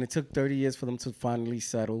 And it took 30 years for them to finally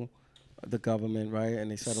settle the government, right? And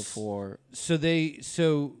they settled for... So they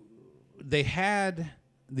had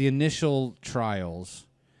the initial trials,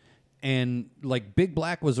 and Big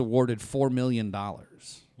Black was awarded $4 million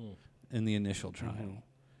in the initial trial,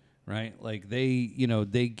 right?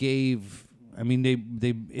 They gave... I mean,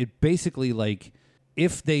 it basically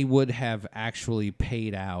if they would have actually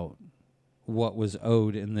paid out what was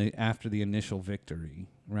owed after the initial victory,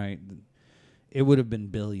 right? It would have been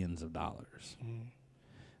billions of dollars.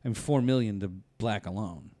 And $4 million to Black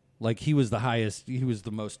alone. He was the highest, he was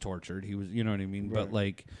the most tortured. He was, you know what I mean? Right.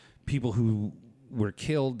 But people who were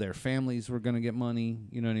killed, their families were going to get money,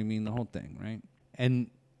 you know what I mean? The whole thing, right? And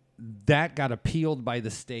that got appealed by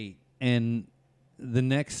the state, and the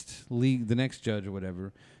next judge or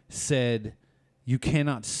whatever said you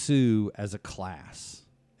cannot sue as a class.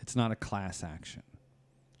 It's not a class action.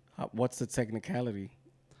 What's the technicality?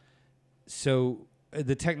 So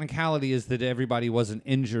the technicality is that everybody wasn't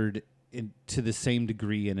injured to the same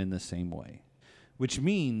degree and in the same way, which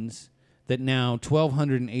means that now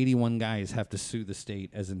 1,281 guys have to sue the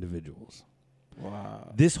state as individuals.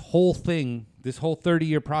 Wow. This whole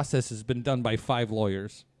 30-year process has been done by 5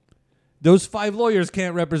 lawyers. Those 5 lawyers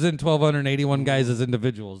can't represent 1,281 guys as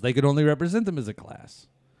individuals. They could only represent them as a class.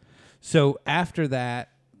 So after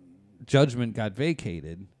that judgment got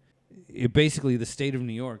vacated, basically the state of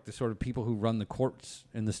New York, the sort of people who run the courts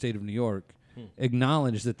in the state of New York,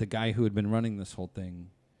 acknowledged that the guy who had been running this whole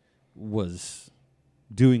thing was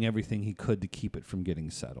doing everything he could to keep it from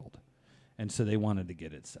getting settled. And so they wanted to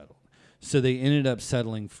get it settled. So they ended up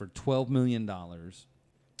settling for $12 million.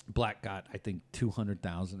 Black got, I think,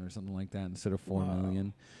 200,000 or something like that instead of 4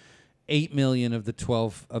 million. 8 million of the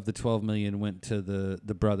 12 million went to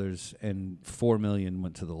the brothers, and 4 million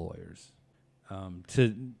went to the lawyers.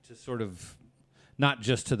 To sort of, not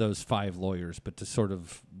just to those 5 lawyers, but to sort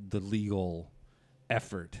of the legal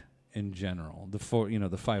effort in general. The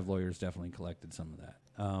 5 lawyers definitely collected some of that.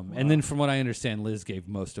 And then from what I understand, Liz gave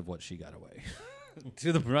most of what she got away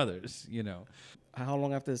to the brothers, you know. How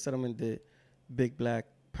long after the settlement did Big Black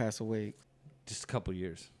pass away? Just a couple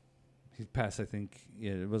years. He passed, I think,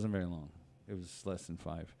 it wasn't very long. It was less than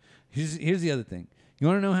 5. Here's the other thing. You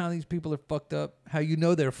want to know how these people are fucked up? How you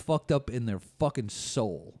know they're fucked up in their fucking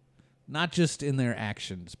soul. Not just in their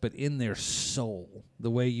actions, but in their soul.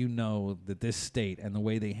 The way you know that this state and the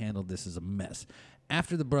way they handled this is a mess.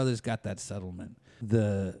 After the brothers got that settlement,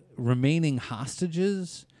 the remaining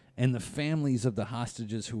hostages and the families of the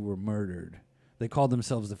hostages who were murdered, they called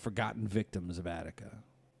themselves the forgotten victims of Attica.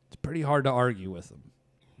 It's pretty hard to argue with them.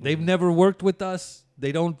 They've never worked with us.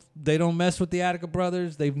 They don't mess with the Attica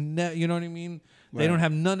brothers. You know what I mean? Right. They don't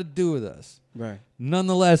have none to do with us. Right.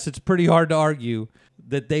 Nonetheless, it's pretty hard to argue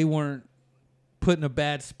that they weren't put in a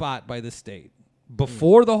bad spot by the state.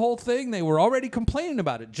 Before the whole thing, they were already complaining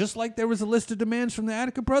about it. Just like there was a list of demands from the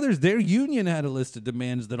Attica brothers, their union had a list of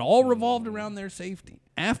demands that all revolved around their safety.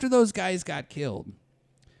 After those guys got killed,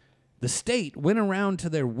 The state went around to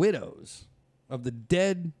their widows of the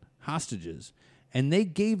dead hostages, and they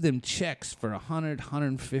gave them checks for $100,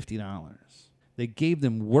 $150. They gave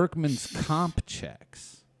them workman's comp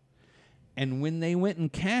checks. And when they went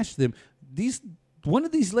and cashed them, one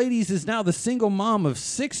of these ladies is now the single mom of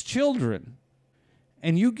 6 children.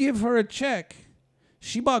 And you give her a check.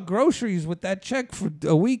 She bought groceries with that check for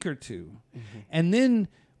a week or two. Mm-hmm. And then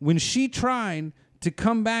when she tried to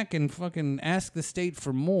come back and fucking ask the state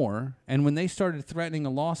for more, and when they started threatening a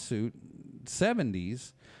lawsuit,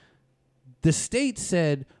 70s, the state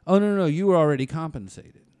said, oh, no, you were already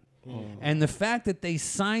compensated. And the fact that they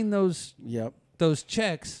signed those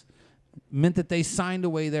checks meant that they signed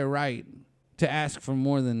away their right to ask for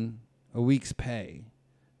more than a week's pay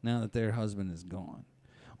now that their husband is gone.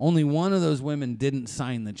 Only one of those women didn't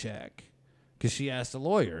sign the check because she asked a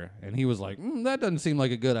lawyer, and he was like, that doesn't seem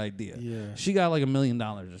like a good idea. Yeah. She got like $1 million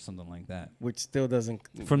or something like that. Which still doesn't...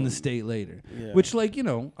 From the state later. Yeah. Which, like,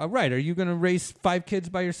 right, are you going to raise 5 kids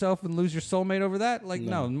by yourself and lose your soulmate over that? Like,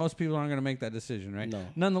 no most people aren't going to make that decision, right? No.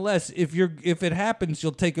 Nonetheless, if it happens,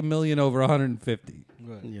 you'll take $1 million over 150.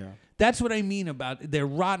 Right. Yeah. That's what I mean about they're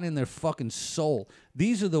rotten in their fucking soul.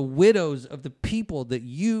 These are the widows of the people that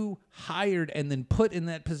you hired and then put in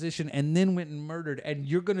that position and then went and murdered, and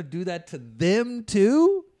you're going to do that to them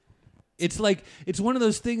too? It's like, it's one of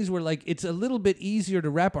those things where, like, it's a little bit easier to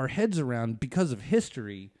wrap our heads around because of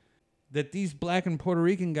history that these black and Puerto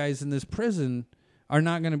Rican guys in this prison are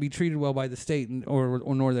not going to be treated well by the state or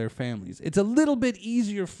nor their families. It's a little bit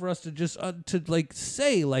easier for us to just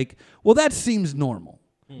say, like, well, that seems normal.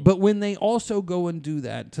 But when they also go and do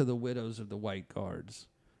that to the widows of the white guards,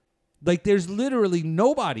 like, there's literally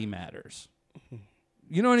nobody matters.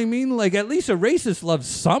 You know what I mean? Like, at least a racist loves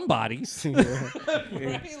somebody.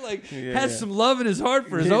 Right? Like, has some love in his heart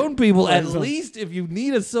for his own people. At least if you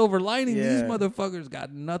need a silver lining, these motherfuckers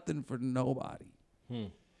got nothing for nobody.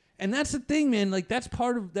 And that's the thing, man. Like, that's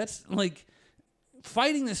like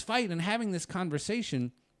fighting this fight and having this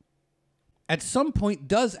conversation at some point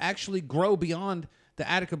does actually grow beyond the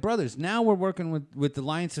Attica brothers. Now we're working with the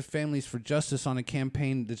Alliance of Families for Justice on a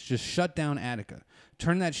campaign that's just shut down Attica.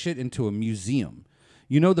 Turn that shit into a museum.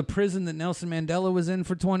 You know the prison that Nelson Mandela was in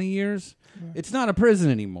for 20 years? Yeah. It's not a prison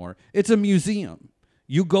anymore. It's a museum.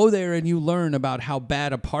 You go there and you learn about how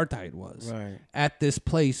bad apartheid was at this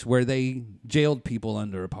place where they jailed people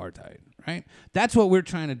under apartheid. Right? That's what we're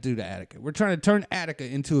trying to do to Attica. We're trying to turn Attica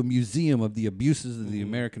into a museum of the abuses of the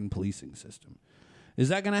American policing system. Is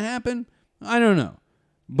that going to happen? I don't know.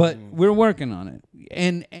 But we're working on it.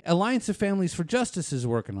 And Alliance of Families for Justice is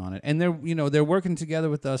working on it. And they're working together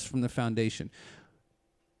with us from the foundation.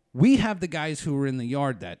 We have the guys who were in the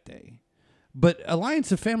yard that day. But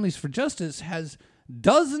Alliance of Families for Justice has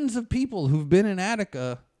dozens of people who've been in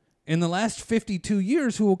Attica in the last 52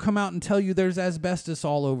 years who will come out and tell you there's asbestos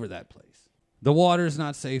all over that place. The water's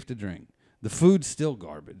not safe to drink. The food's still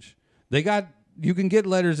garbage. You can get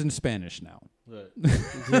letters in Spanish now.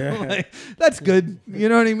 Right. Like, that's good. You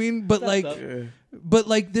know what I mean? But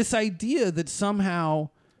like this idea that somehow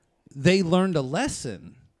they learned a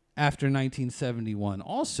lesson after 1971.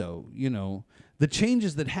 Also, the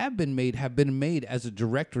changes that have been made as a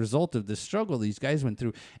direct result of this struggle these guys went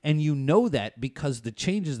through. And that because the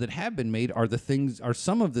changes that have been made are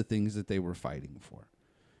some of the things that they were fighting for.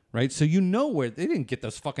 Right? So where they didn't get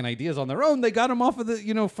those fucking ideas on their own. They got them off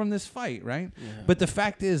of from this fight, right? Yeah. But the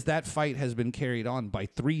fact is that fight has been carried on by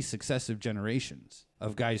 3 successive generations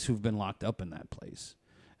of guys who've been locked up in that place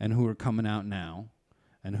and who are coming out now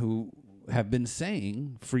and who have been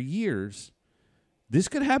saying for years, this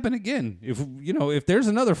could happen again. If there's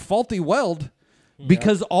another faulty weld,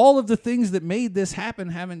 because all of the things that made this happen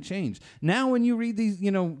haven't changed. Now when you read these,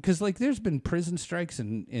 because like there's been prison strikes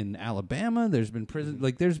in Alabama, there's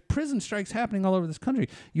prison strikes happening all over this country.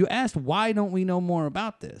 You asked, why don't we know more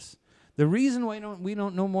about this? The reason why we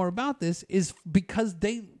don't know more about this is because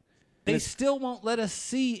they still won't let us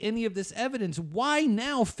see any of this evidence. Why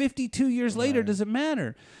now, 52 years later, does it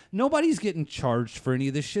matter? Nobody's getting charged for any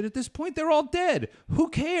of this shit at this point. They're all dead. Who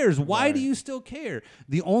cares? Why do you still care?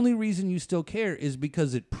 The only reason you still care is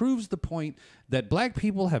because it proves the point that black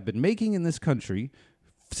people have been making in this country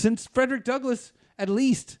since Frederick Douglass, at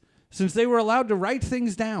least, since they were allowed to write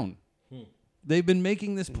things down. They've been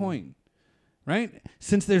making this point, right?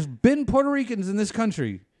 Since there's been Puerto Ricans in this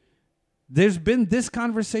country, there's been this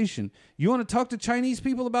conversation. You want to talk to Chinese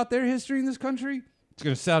people about their history in this country? It's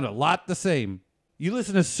going to sound a lot the same. You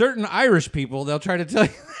listen to certain Irish people, they'll try to tell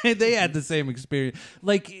you they had the same experience.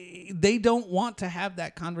 Like, they don't want to have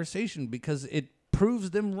that conversation because it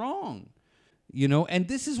proves them wrong. You know, and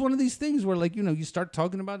this is one of these things where, like, you know, you start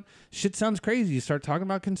talking about shit sounds crazy. You start talking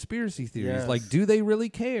about conspiracy theories. Yes. Like, do they really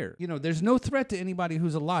care? You know, there's no threat to anybody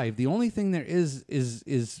who's alive. The only thing there is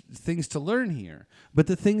things to learn here. But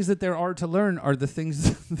the things that there are to learn are the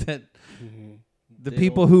things that the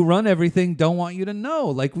people who run everything don't want you to know.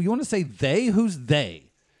 Like, you want to say they? Who's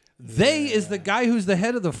they? They is the guy who's the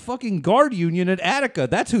head of the fucking guard union at Attica.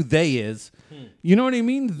 That's who they is. You know what I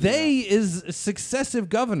mean? They is successive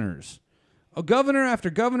governors. A governor after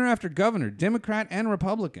governor after governor, Democrat and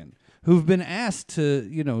Republican, who've been asked to,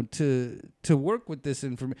 you know, to work with this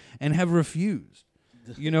information and have refused.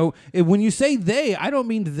 You know, when you say they, I don't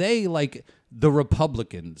mean they like the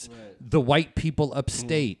Republicans, the white people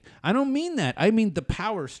upstate. I don't mean that. I mean the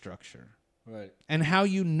power structure. Right. And how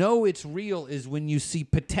you know it's real is when you see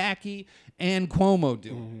Pataki and Cuomo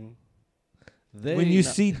do it. When you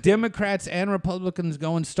see Democrats and Republicans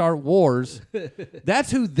go and start wars, that's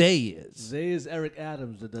who they is. They is Eric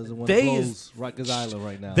Adams that doesn't want to close Rikers Island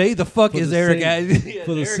right now. They the fuck is Eric Adams.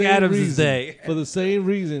 For the Eric same Adams reason, is they. For the same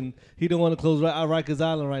reason he don't want to close Rikers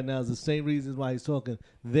Island right now is the same reason why he's talking.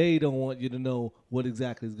 They don't want you to know what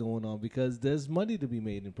exactly is going on because there's money to be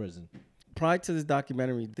made in prison. Prior to this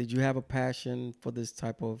documentary, did you have a passion for this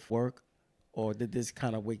type of work? Or did this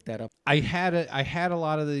kind of wake that up? I had a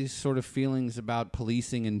lot of these sort of feelings about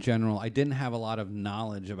policing in general. I didn't have a lot of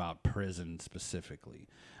knowledge about prison specifically.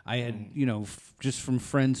 I had, you know, just from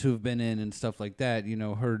friends who've been in and stuff like that, you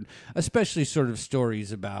know, heard especially sort of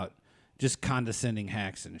stories about just condescending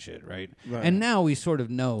hacks and shit, right? And now we sort of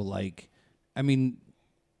know, like, I mean,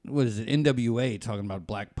 what is it? NWA talking about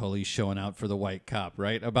black police showing out for the white cop,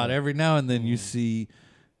 right? About every now and then you see,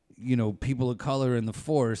 you know, people of color in the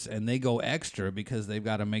force and they go extra because they've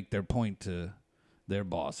got to make their point to their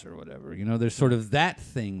boss or whatever. You know, there's sort of that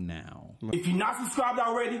thing now. If you're not subscribed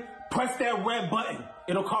already, press that red button.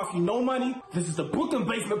 It'll cost you no money. This is the Brooklyn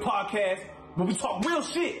Basement Podcast where we talk real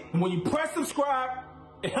shit. And when you press subscribe,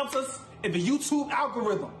 it helps us in the YouTube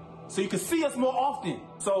algorithm so you can see us more often.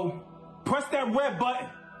 So press that red button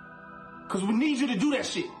because we need you to do that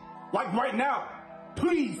shit. Like right now.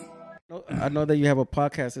 Please. I know that you have a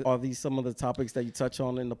podcast. Are these some of the topics that you touch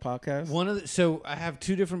on in the podcast? So I have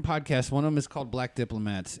two different podcasts. One of them is called Black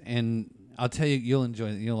Diplomats, and I'll tell you, you'll enjoy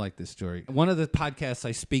it. You'll like this story. One of the podcasts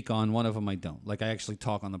I speak on, one of them I don't. Like, I actually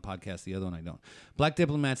talk on the podcast. The other one I don't. Black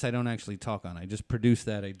Diplomats I don't actually talk on. I just produce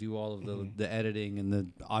that. I do all of the editing and the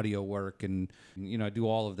audio work, and, you know, I do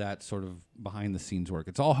all of that sort of behind-the-scenes work.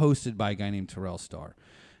 It's all hosted by a guy named Terrell Starr,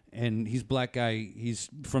 and he's a black guy. He's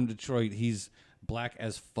from Detroit. He's black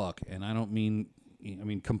as fuck, and I don't mean, I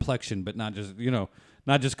mean complexion, but not just, you know,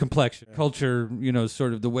 not just complexion. Culture, you know,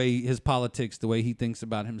 sort of the way his politics, the way he thinks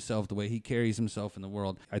about himself, the way he carries himself in the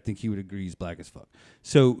world. I think he would agree he's black as fuck.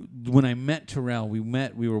 So when I met Terrell, we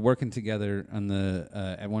were working together on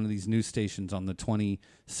the at one of these news stations on the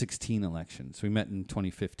 2016 election. So we met in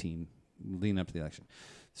 2015, leading up to the election.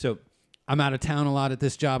 So I'm out of town a lot at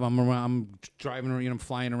this job. I'm driving, you know, I'm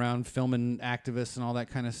flying around, filming activists and all that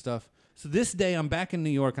kind of stuff. So this day, I'm back in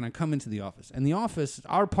New York, and I come into the office. And the office,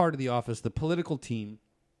 our part of the office, the political team,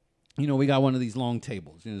 you know, we got one of these long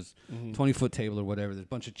tables, you know, this 20-foot table or whatever. There's a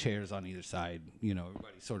bunch of chairs on either side. You know,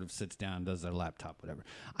 everybody sort of sits down, does their laptop, whatever.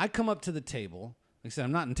 I come up to the table. Like I said,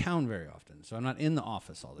 I'm not in town very often, so I'm not in the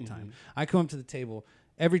office all the time. I come up to the table.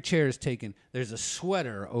 Every chair is taken. There's a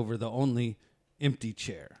sweater over the only empty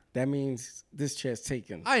chair. That means this chair's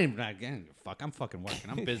taken. I'm fucking working.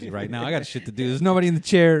 I'm busy right now. I got shit to do. There's nobody in the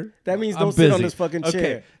chair. That means I'm don't sit on busy. this fucking chair.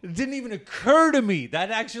 Okay. It didn't even occur to me.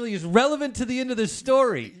 That actually is relevant to the end of this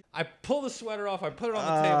story. I pull the sweater off. I put it on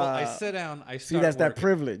the table. I sit down. I start See, that's working. that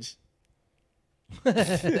privilege.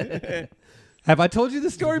 Have I told you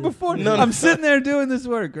the story before? No. I'm sitting there doing this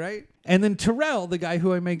work, right? And then Terrell, the guy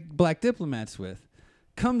who I make Black Diplomats with,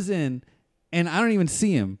 comes in. And I don't even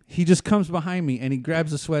see him. He just comes behind me and he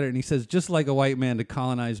grabs a sweater and he says, just like a white man to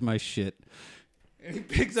colonize my shit. And he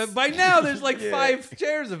picks up, by now there's like 5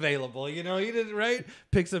 chairs available, you know, he didn't, right?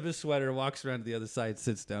 Picks up his sweater, walks around to the other side,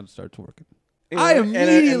 sits down, starts working. I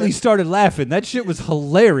immediately started laughing. That shit was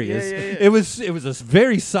hilarious. It was a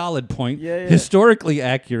very solid point. Historically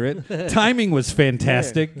accurate. Timing was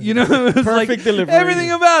fantastic. You know, it was Perfect delivery. Everything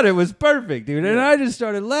about it was perfect, dude. And I just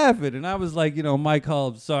started laughing. And I was like, you know, Mike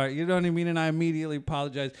Hull, sorry. You know what I mean? And I immediately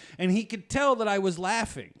apologized. And he could tell that I was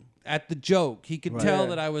laughing at the joke. He could tell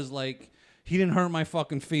that I was like, he didn't hurt my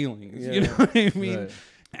fucking feelings. You know what I mean?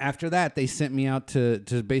 After that, they sent me out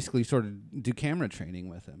to basically sort of do camera training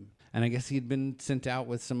with him. And I guess he had been sent out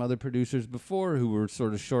with some other producers before who were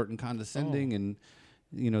sort of short and condescending. And,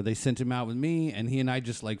 you know, they sent him out with me. And he and I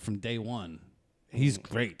just, like, from day one, he's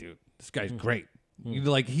great, dude. This guy's great.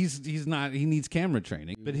 Like he's not. He needs camera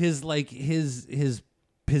training, but his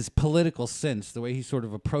political sense, the way he sort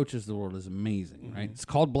of approaches the world, is amazing. Right? It's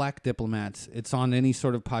called Black Diplomats. It's on any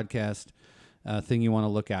sort of podcast thing you want to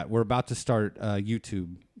look at. We're about to start a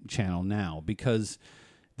YouTube channel now because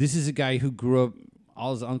this is a guy who grew up,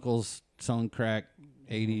 all his uncles selling crack,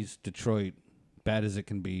 80s, Detroit, bad as it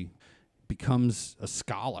can be, becomes a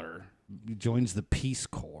scholar, joins the Peace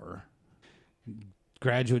Corps,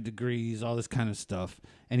 graduate degrees, all this kind of stuff.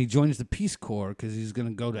 And he joins the Peace Corps because he's going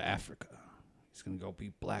to go to Africa. He's going to go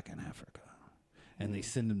be black in Africa. And they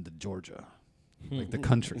send him to Georgia. Like the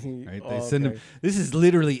country, right? They send him. This is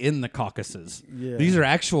literally in the Caucasus. Yeah. These are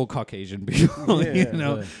actual Caucasian people, you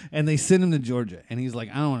know. Yeah. And they send him to Georgia, and he's like,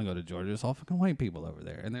 "I don't want to go to Georgia. It's all fucking white people over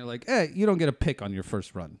there." And they're like, "Hey, you don't get a pick on your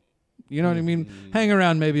first run. You know what I mean? Hang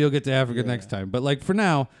around, maybe you'll get to Africa next time. But like for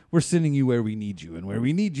now, we're sending you where we need you, and where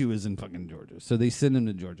we need you is in fucking Georgia." So they send him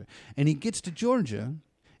to Georgia, and he gets to Georgia,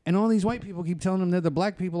 and all these white people keep telling him they're the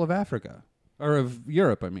black people of Africa or of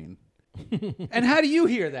Europe. I mean, and how do you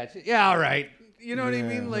hear that? Yeah, all right. You know what I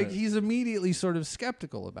mean? Like, he's immediately sort of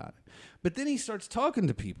skeptical about it. But then he starts talking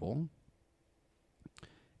to people,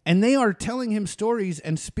 and they are telling him stories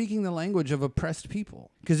and speaking the language of oppressed people.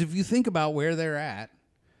 Because if you think about where they're at,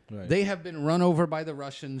 they have been run over by the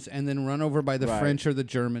Russians and then run over by the French or the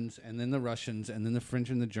Germans and then the Russians and then the French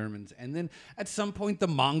and the Germans. And then at some point the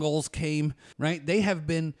Mongols came, right? They have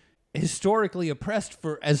been historically oppressed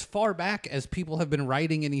for as far back as people have been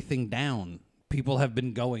writing anything down. People have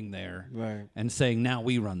been going there and saying, now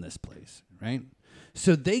we run this place, right?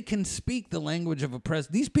 So they can speak the language of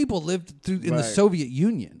oppressed. These people lived in the Soviet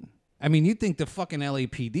Union. I mean, you think the fucking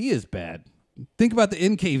LAPD is bad. Think about the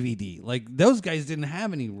NKVD. Like, those guys didn't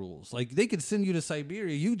have any rules. Like, they could send you to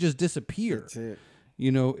Siberia. You just disappear. That's it.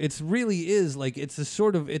 You know, it's really is like, it's a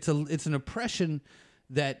sort of, it's an oppression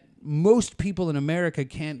that most people in America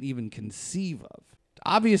can't even conceive of.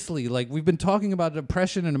 Obviously, like, we've been talking about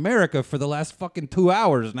oppression in America for the last fucking 2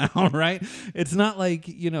 hours now, right? It's not like,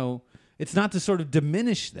 you know, it's not to sort of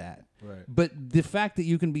diminish that. Right. But the fact that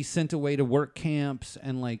you can be sent away to work camps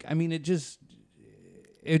and, like, I mean, it just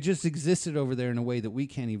existed over there in a way that we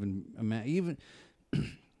can't even imagine. Even,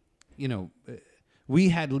 you know, we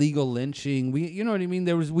had legal lynching. You know what I mean?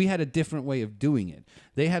 We had a different way of doing it.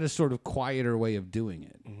 They had a sort of quieter way of doing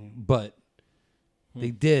it, but they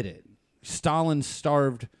did it. Stalin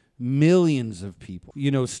starved millions of people.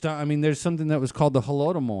 You know, I mean, there's something that was called the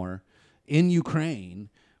Holodomor in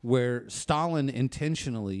Ukraine, where Stalin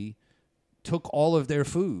intentionally took all of their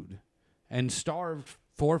food and starved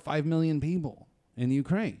 4 or 5 million people in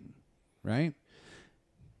Ukraine, right?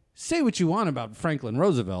 Say what you want about Franklin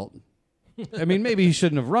Roosevelt. I mean, maybe he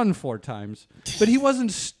shouldn't have run 4 times, but he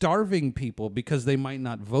wasn't starving people because they might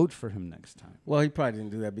not vote for him next time. Well, he probably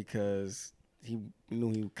didn't do that because he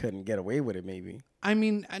knew he couldn't get away with it, maybe. I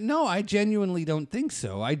mean, no, I genuinely don't think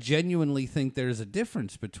so. I genuinely think there's a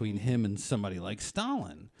difference between him and somebody like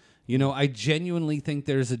Stalin. You know, I genuinely think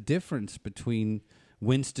there's a difference between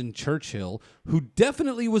Winston Churchill, who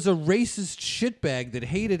definitely was a racist shitbag that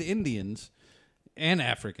hated Indians and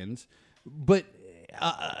Africans, but,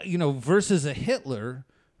 you know, versus a Hitler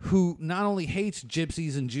who not only hates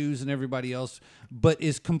gypsies and Jews and everybody else, but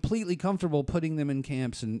is completely comfortable putting them in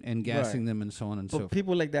camps and gassing them and so on and so forth.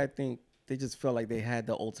 People like that think they just felt like they had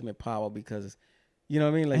the ultimate power because, you know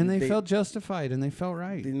what I mean? Like, and they felt justified and they felt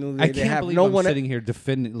right. They knew I can't believe I'm sitting here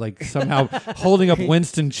defending, like, somehow holding up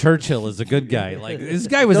Winston Churchill as a good guy. Like, this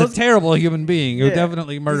guy was a terrible human being who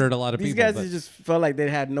definitely murdered a lot of people. These guys just felt like they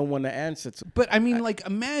had no one to answer to. But I mean, like,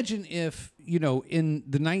 imagine if, you know, in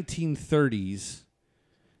the 1930s,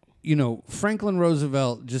 you know, Franklin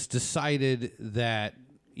Roosevelt just decided that,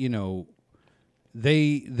 you know,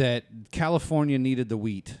 that California needed the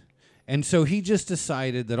wheat. And so he just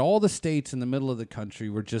decided that all the states in the middle of the country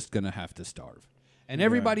were just going to have to starve. And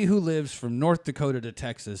everybody who lives from North Dakota to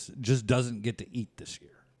Texas just doesn't get to eat this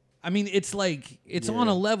year. I mean, it's like, it's on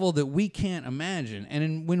a level that we can't imagine.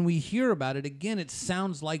 And when we hear about it, again, it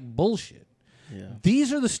sounds like bullshit. Yeah.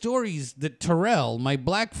 These are the stories that Terrell, my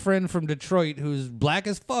black friend from Detroit, who's black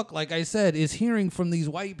as fuck, like I said, is hearing from these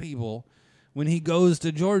white people when he goes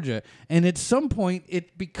to Georgia. And at some point,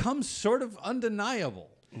 it becomes sort of undeniable.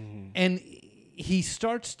 Mm-hmm. And he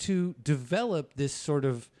starts to develop this sort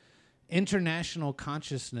of international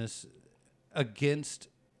consciousness against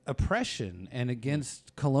oppression and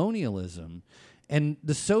against colonialism. And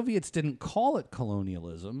the Soviets didn't call it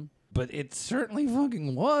colonialism, but it certainly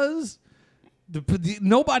fucking was.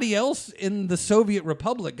 Nobody else in the Soviet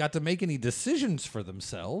Republic got to make any decisions for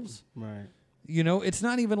themselves. Right. You know, it's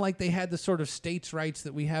not even like they had the sort of states' rights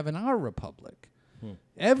that we have in our republic.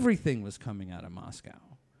 Everything was coming out of Moscow.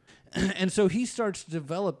 And so he starts to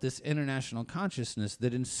develop this international consciousness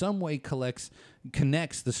that in some way connects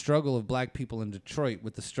the struggle of black people in Detroit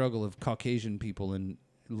with the struggle of Caucasian people in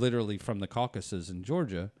literally from the Caucasus in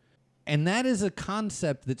Georgia. And that is a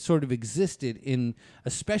concept that sort of existed in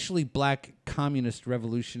especially black communist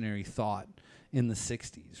revolutionary thought in the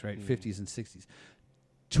 60s, right? 50s and 60s.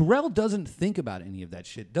 Terrell doesn't think about any of that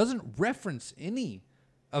shit, doesn't reference any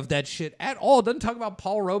of that shit at all, doesn't talk about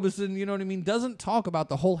Paul Robeson, you know what I mean? Doesn't talk about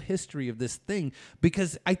the whole history of this thing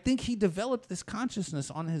because I think he developed this consciousness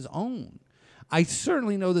on his own. I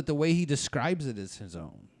certainly know that the way he describes it is his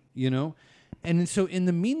own, you know? And so in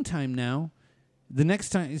the meantime now, the next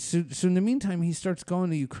time, so in the meantime, he starts going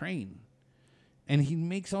to Ukraine and he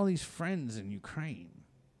makes all these friends in Ukraine,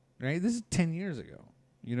 right? This is 10 years ago.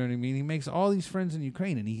 You know what I mean? He makes all these friends in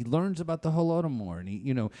Ukraine and he learns about the Holodomor and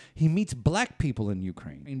he meets black people in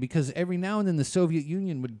Ukraine because every now and then the Soviet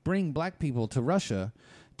Union would bring black people to Russia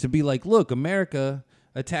to be like, look, America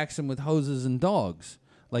attacks them with hoses and dogs.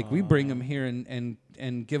 Like we bring them here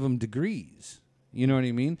and give them degrees. You know what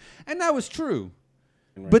I mean? And that was true.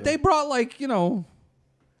 Right. But they brought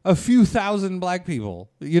a few thousand black people.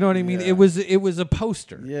 You know what I mean? Yeah. It was a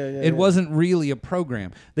poster. It wasn't really a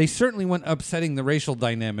program. They certainly weren't upsetting the racial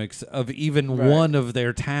dynamics of even one of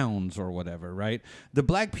their towns or whatever, right? The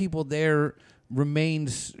black people there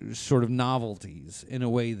remained sort of novelties in a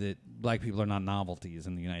way that black people are not novelties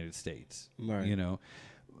in the United States. Right. You know?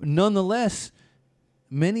 Nonetheless,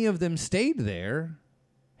 many of them stayed there,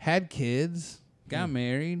 had kids, got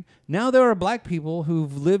married. Now there are black people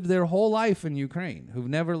who've lived their whole life in Ukraine, who've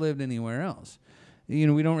never lived anywhere else. You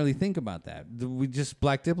know, we don't really think about that.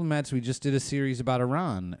 Black diplomats, we just did a series about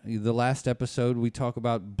Iran. The last episode, we talk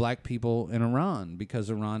about black people in Iran because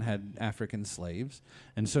Iran had African slaves.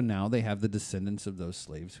 And so now they have the descendants of those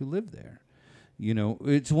slaves who live there. You know,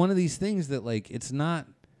 it's one of these things that, like, it's not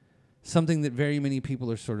something that very many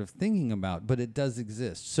people are sort of thinking about, but it does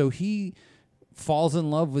exist. So he falls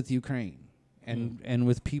in love with Ukraine. And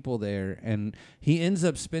with people there, and he ends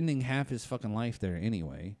up spending half his fucking life there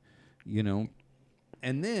anyway, you know.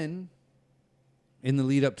 And then, in the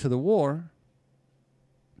lead up to the war,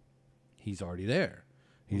 he's already there.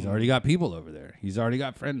 He's already got people over there. He's already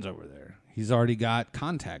got friends over there. He's already got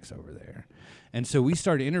contacts over there. And so we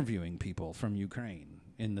started interviewing people from Ukraine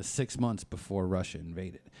in the 6 months before Russia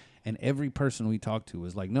invaded. And every person we talked to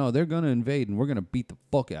was like, no, they're going to invade, and we're going to beat the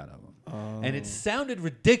fuck out of them. And it sounded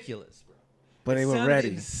ridiculous, bro. But they were ready.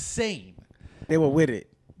 Insane. They were with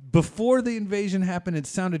it. Before the invasion happened, it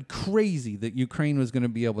sounded crazy that Ukraine was going to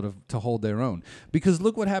be able to hold their own. Because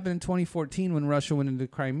look what happened in 2014 when Russia went into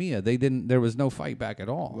Crimea. There was no fight back at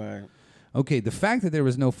all. Right. Okay, the fact that there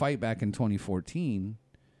was no fight back in 2014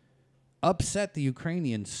 upset the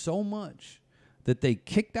Ukrainians so much that they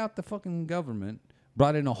kicked out the fucking government,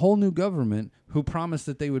 brought in a whole new government who promised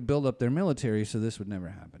that they would build up their military so this would never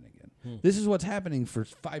happen again. This is what's happening for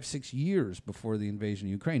 5-6 years before the invasion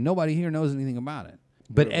of Ukraine. Nobody here knows anything about it.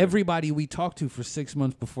 But everybody we talked to for 6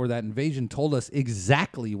 months before that invasion told us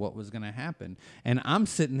exactly what was going to happen. And I'm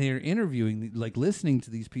sitting here interviewing, like listening to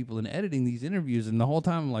these people and editing these interviews. And the whole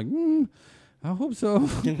time I'm like, I hope so.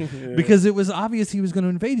 Because it was obvious he was going to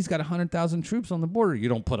invade. He's got 100,000 troops on the border. You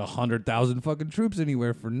don't put 100,000 fucking troops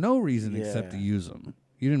anywhere for no reason except to use them.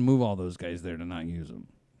 You didn't move all those guys there to not use them,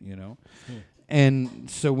 you know? And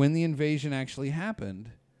so when the invasion actually happened,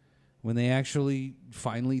 when they actually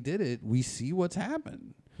finally did it, we see what's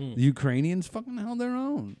happened. The Ukrainians fucking held their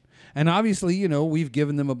own. And obviously, you know, we've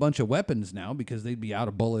given them a bunch of weapons now because they'd be out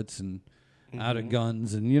of bullets and out of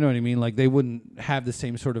guns. And you know what I mean? Like they wouldn't have the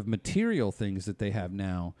same sort of material things that they have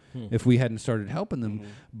now if we hadn't started helping them.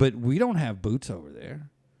 But we don't have boots over there.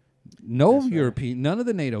 No European, none of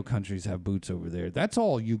the NATO countries have boots over there. That's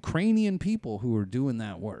all Ukrainian people who are doing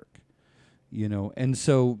that work. You know, and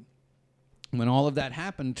so when all of that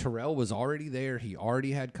happened, Terrell was already there. He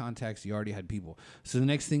already had contacts. He already had people. So the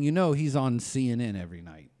next thing you know, he's on CNN every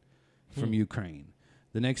night from Ukraine.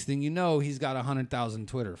 The next thing you know, he's got 100,000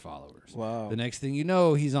 Twitter followers. Wow. The next thing you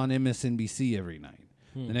know, he's on MSNBC every night.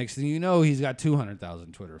 The next thing you know, he's got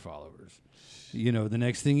 200,000 Twitter followers. You know, the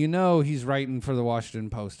next thing you know, he's writing for the Washington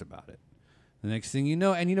Post about it. The next thing you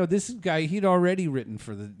know, and, you know, this guy, he'd already written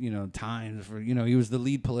for the, you know, Times. For, you know, he was the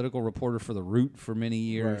lead political reporter for The Root for many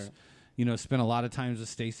years. Right. You know, spent a lot of times with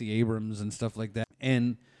Stacey Abrams and stuff like that.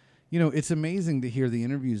 And, you know, it's amazing to hear the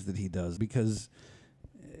interviews that he does because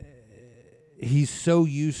he's so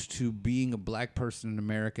used to being a black person in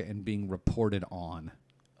America and being reported on.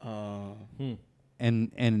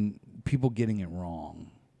 And people getting it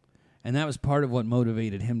wrong. And that was part of what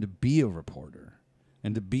motivated him to be a reporter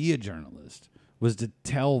and to be a journalist, was to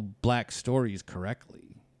tell black stories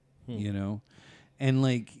correctly, you know?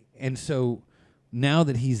 And so now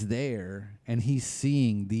that he's there and he's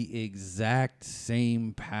seeing the exact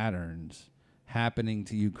same patterns happening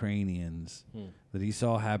to Ukrainians that he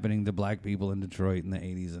saw happening to black people in Detroit in the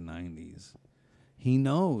 80s and 90s, he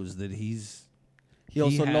knows that he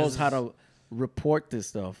also knows how to report this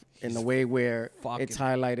stuff in a way where it's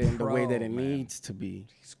highlighted in the way that it needs to be.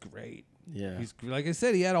 He's great. Yeah. He's, like I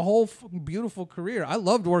said, he had a whole beautiful career. I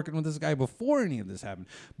loved working with this guy before any of this happened.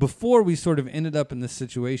 Before we sort of ended up in this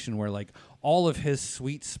situation where like all of his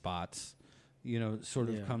sweet spots, you know, sort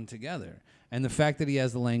of come together. And the fact that he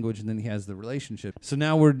has the language and then he has the relationship. So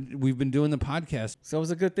now we've been doing the podcast. So it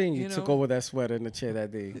was a good thing you took over that sweater in the chair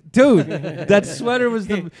that day. Dude, that sweater was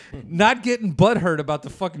not getting butthurt about the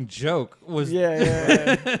fucking joke was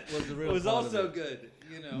was also good,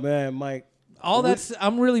 you know. Man, Mike.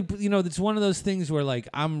 I'm really, you know, it's one of those things where like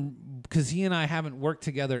because he and I haven't worked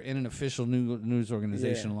together in an official news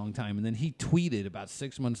organization in a long time. And then he tweeted about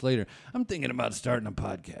 6 months later, I'm thinking about starting a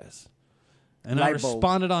podcast. And I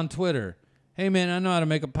responded on Twitter, hey, man, I know how to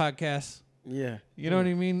make a podcast. Yeah. You know what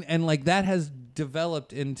I mean? And, like, that has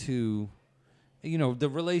developed into, you know, the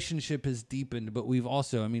relationship has deepened, but we've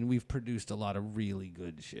also, I mean, we've produced a lot of really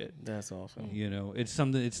good shit. That's awesome. You know, it's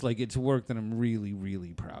something, it's like, it's work that I'm really,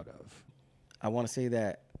 really proud of. I want to say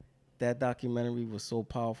that documentary was so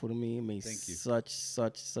powerful to me. It made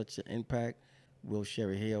such an impact. We'll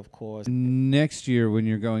share it here, of course. Next year, when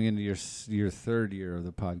you're going into your third year of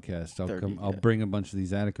the podcast, I'll bring a bunch of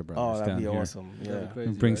these Attica brothers down here. That'd be awesome. Yeah,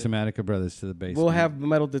 crazy, bring some Attica brothers to the basement. We'll have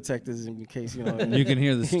metal detectors in case you know. You can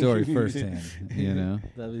hear the story firsthand. You know,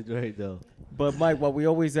 that'd be great though. But Mike, what we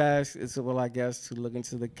always ask is, well, I guess, to look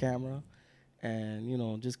into the camera, and you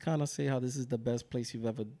know, just kind of say how this is the best place you've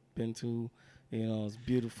ever been to. You know, it's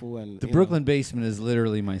beautiful, and the Brooklyn basement is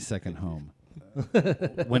literally my second home.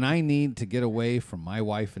 When I need to get away from my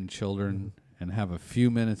wife and children and have a few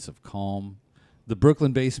minutes of calm, the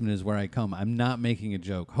Brooklyn basement is where I come. I'm not making a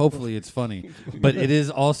joke. Hopefully it's funny, but it is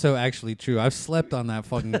also actually true. I've slept on that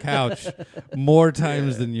fucking couch more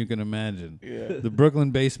times than you can imagine. Yeah. The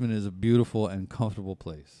Brooklyn basement is a beautiful and comfortable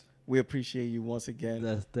place. We appreciate you once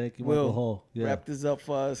again. Thank you, Michael Hall. Wrap this up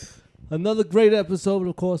for us. Another great episode,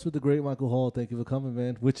 of course, with the great Michael Hall. Thank you for coming,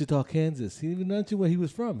 man. Wichita, Kansas. He even mentioned where he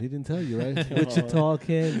was from. He didn't tell you, right? Wichita,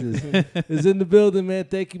 Kansas is in the building, man.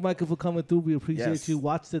 Thank you, Michael, for coming through. We appreciate you.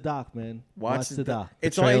 Watch the doc, man. Watch the doc.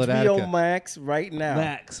 It's Betrayal on HBO Max right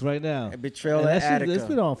now. And Betrayal at Attica. It's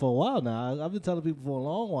been on for a while now. I've been telling people for a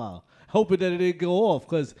long while. Hoping that it didn't go off,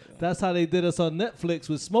 because that's how they did us on Netflix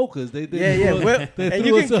with Smokers. And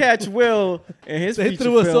you can catch Will in his feature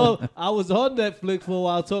film. Us on. I was on Netflix for a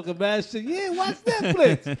while talking bad shit. Yeah, watch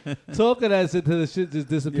Netflix. Talking that shit until the shit just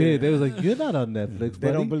disappeared. They was like, you're not on Netflix, buddy.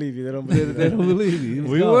 They don't believe you. They don't believe you.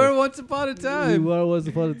 We were once upon a time. We were once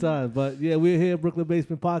upon a time. But yeah, we're here at Brooklyn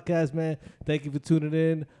Basement Podcast, man. Thank you for tuning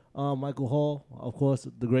in. Michael Hall, of course,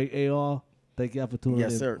 the great AR. Thank y'all for tuning in.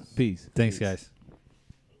 Yes, sir. Peace. Thanks, guys.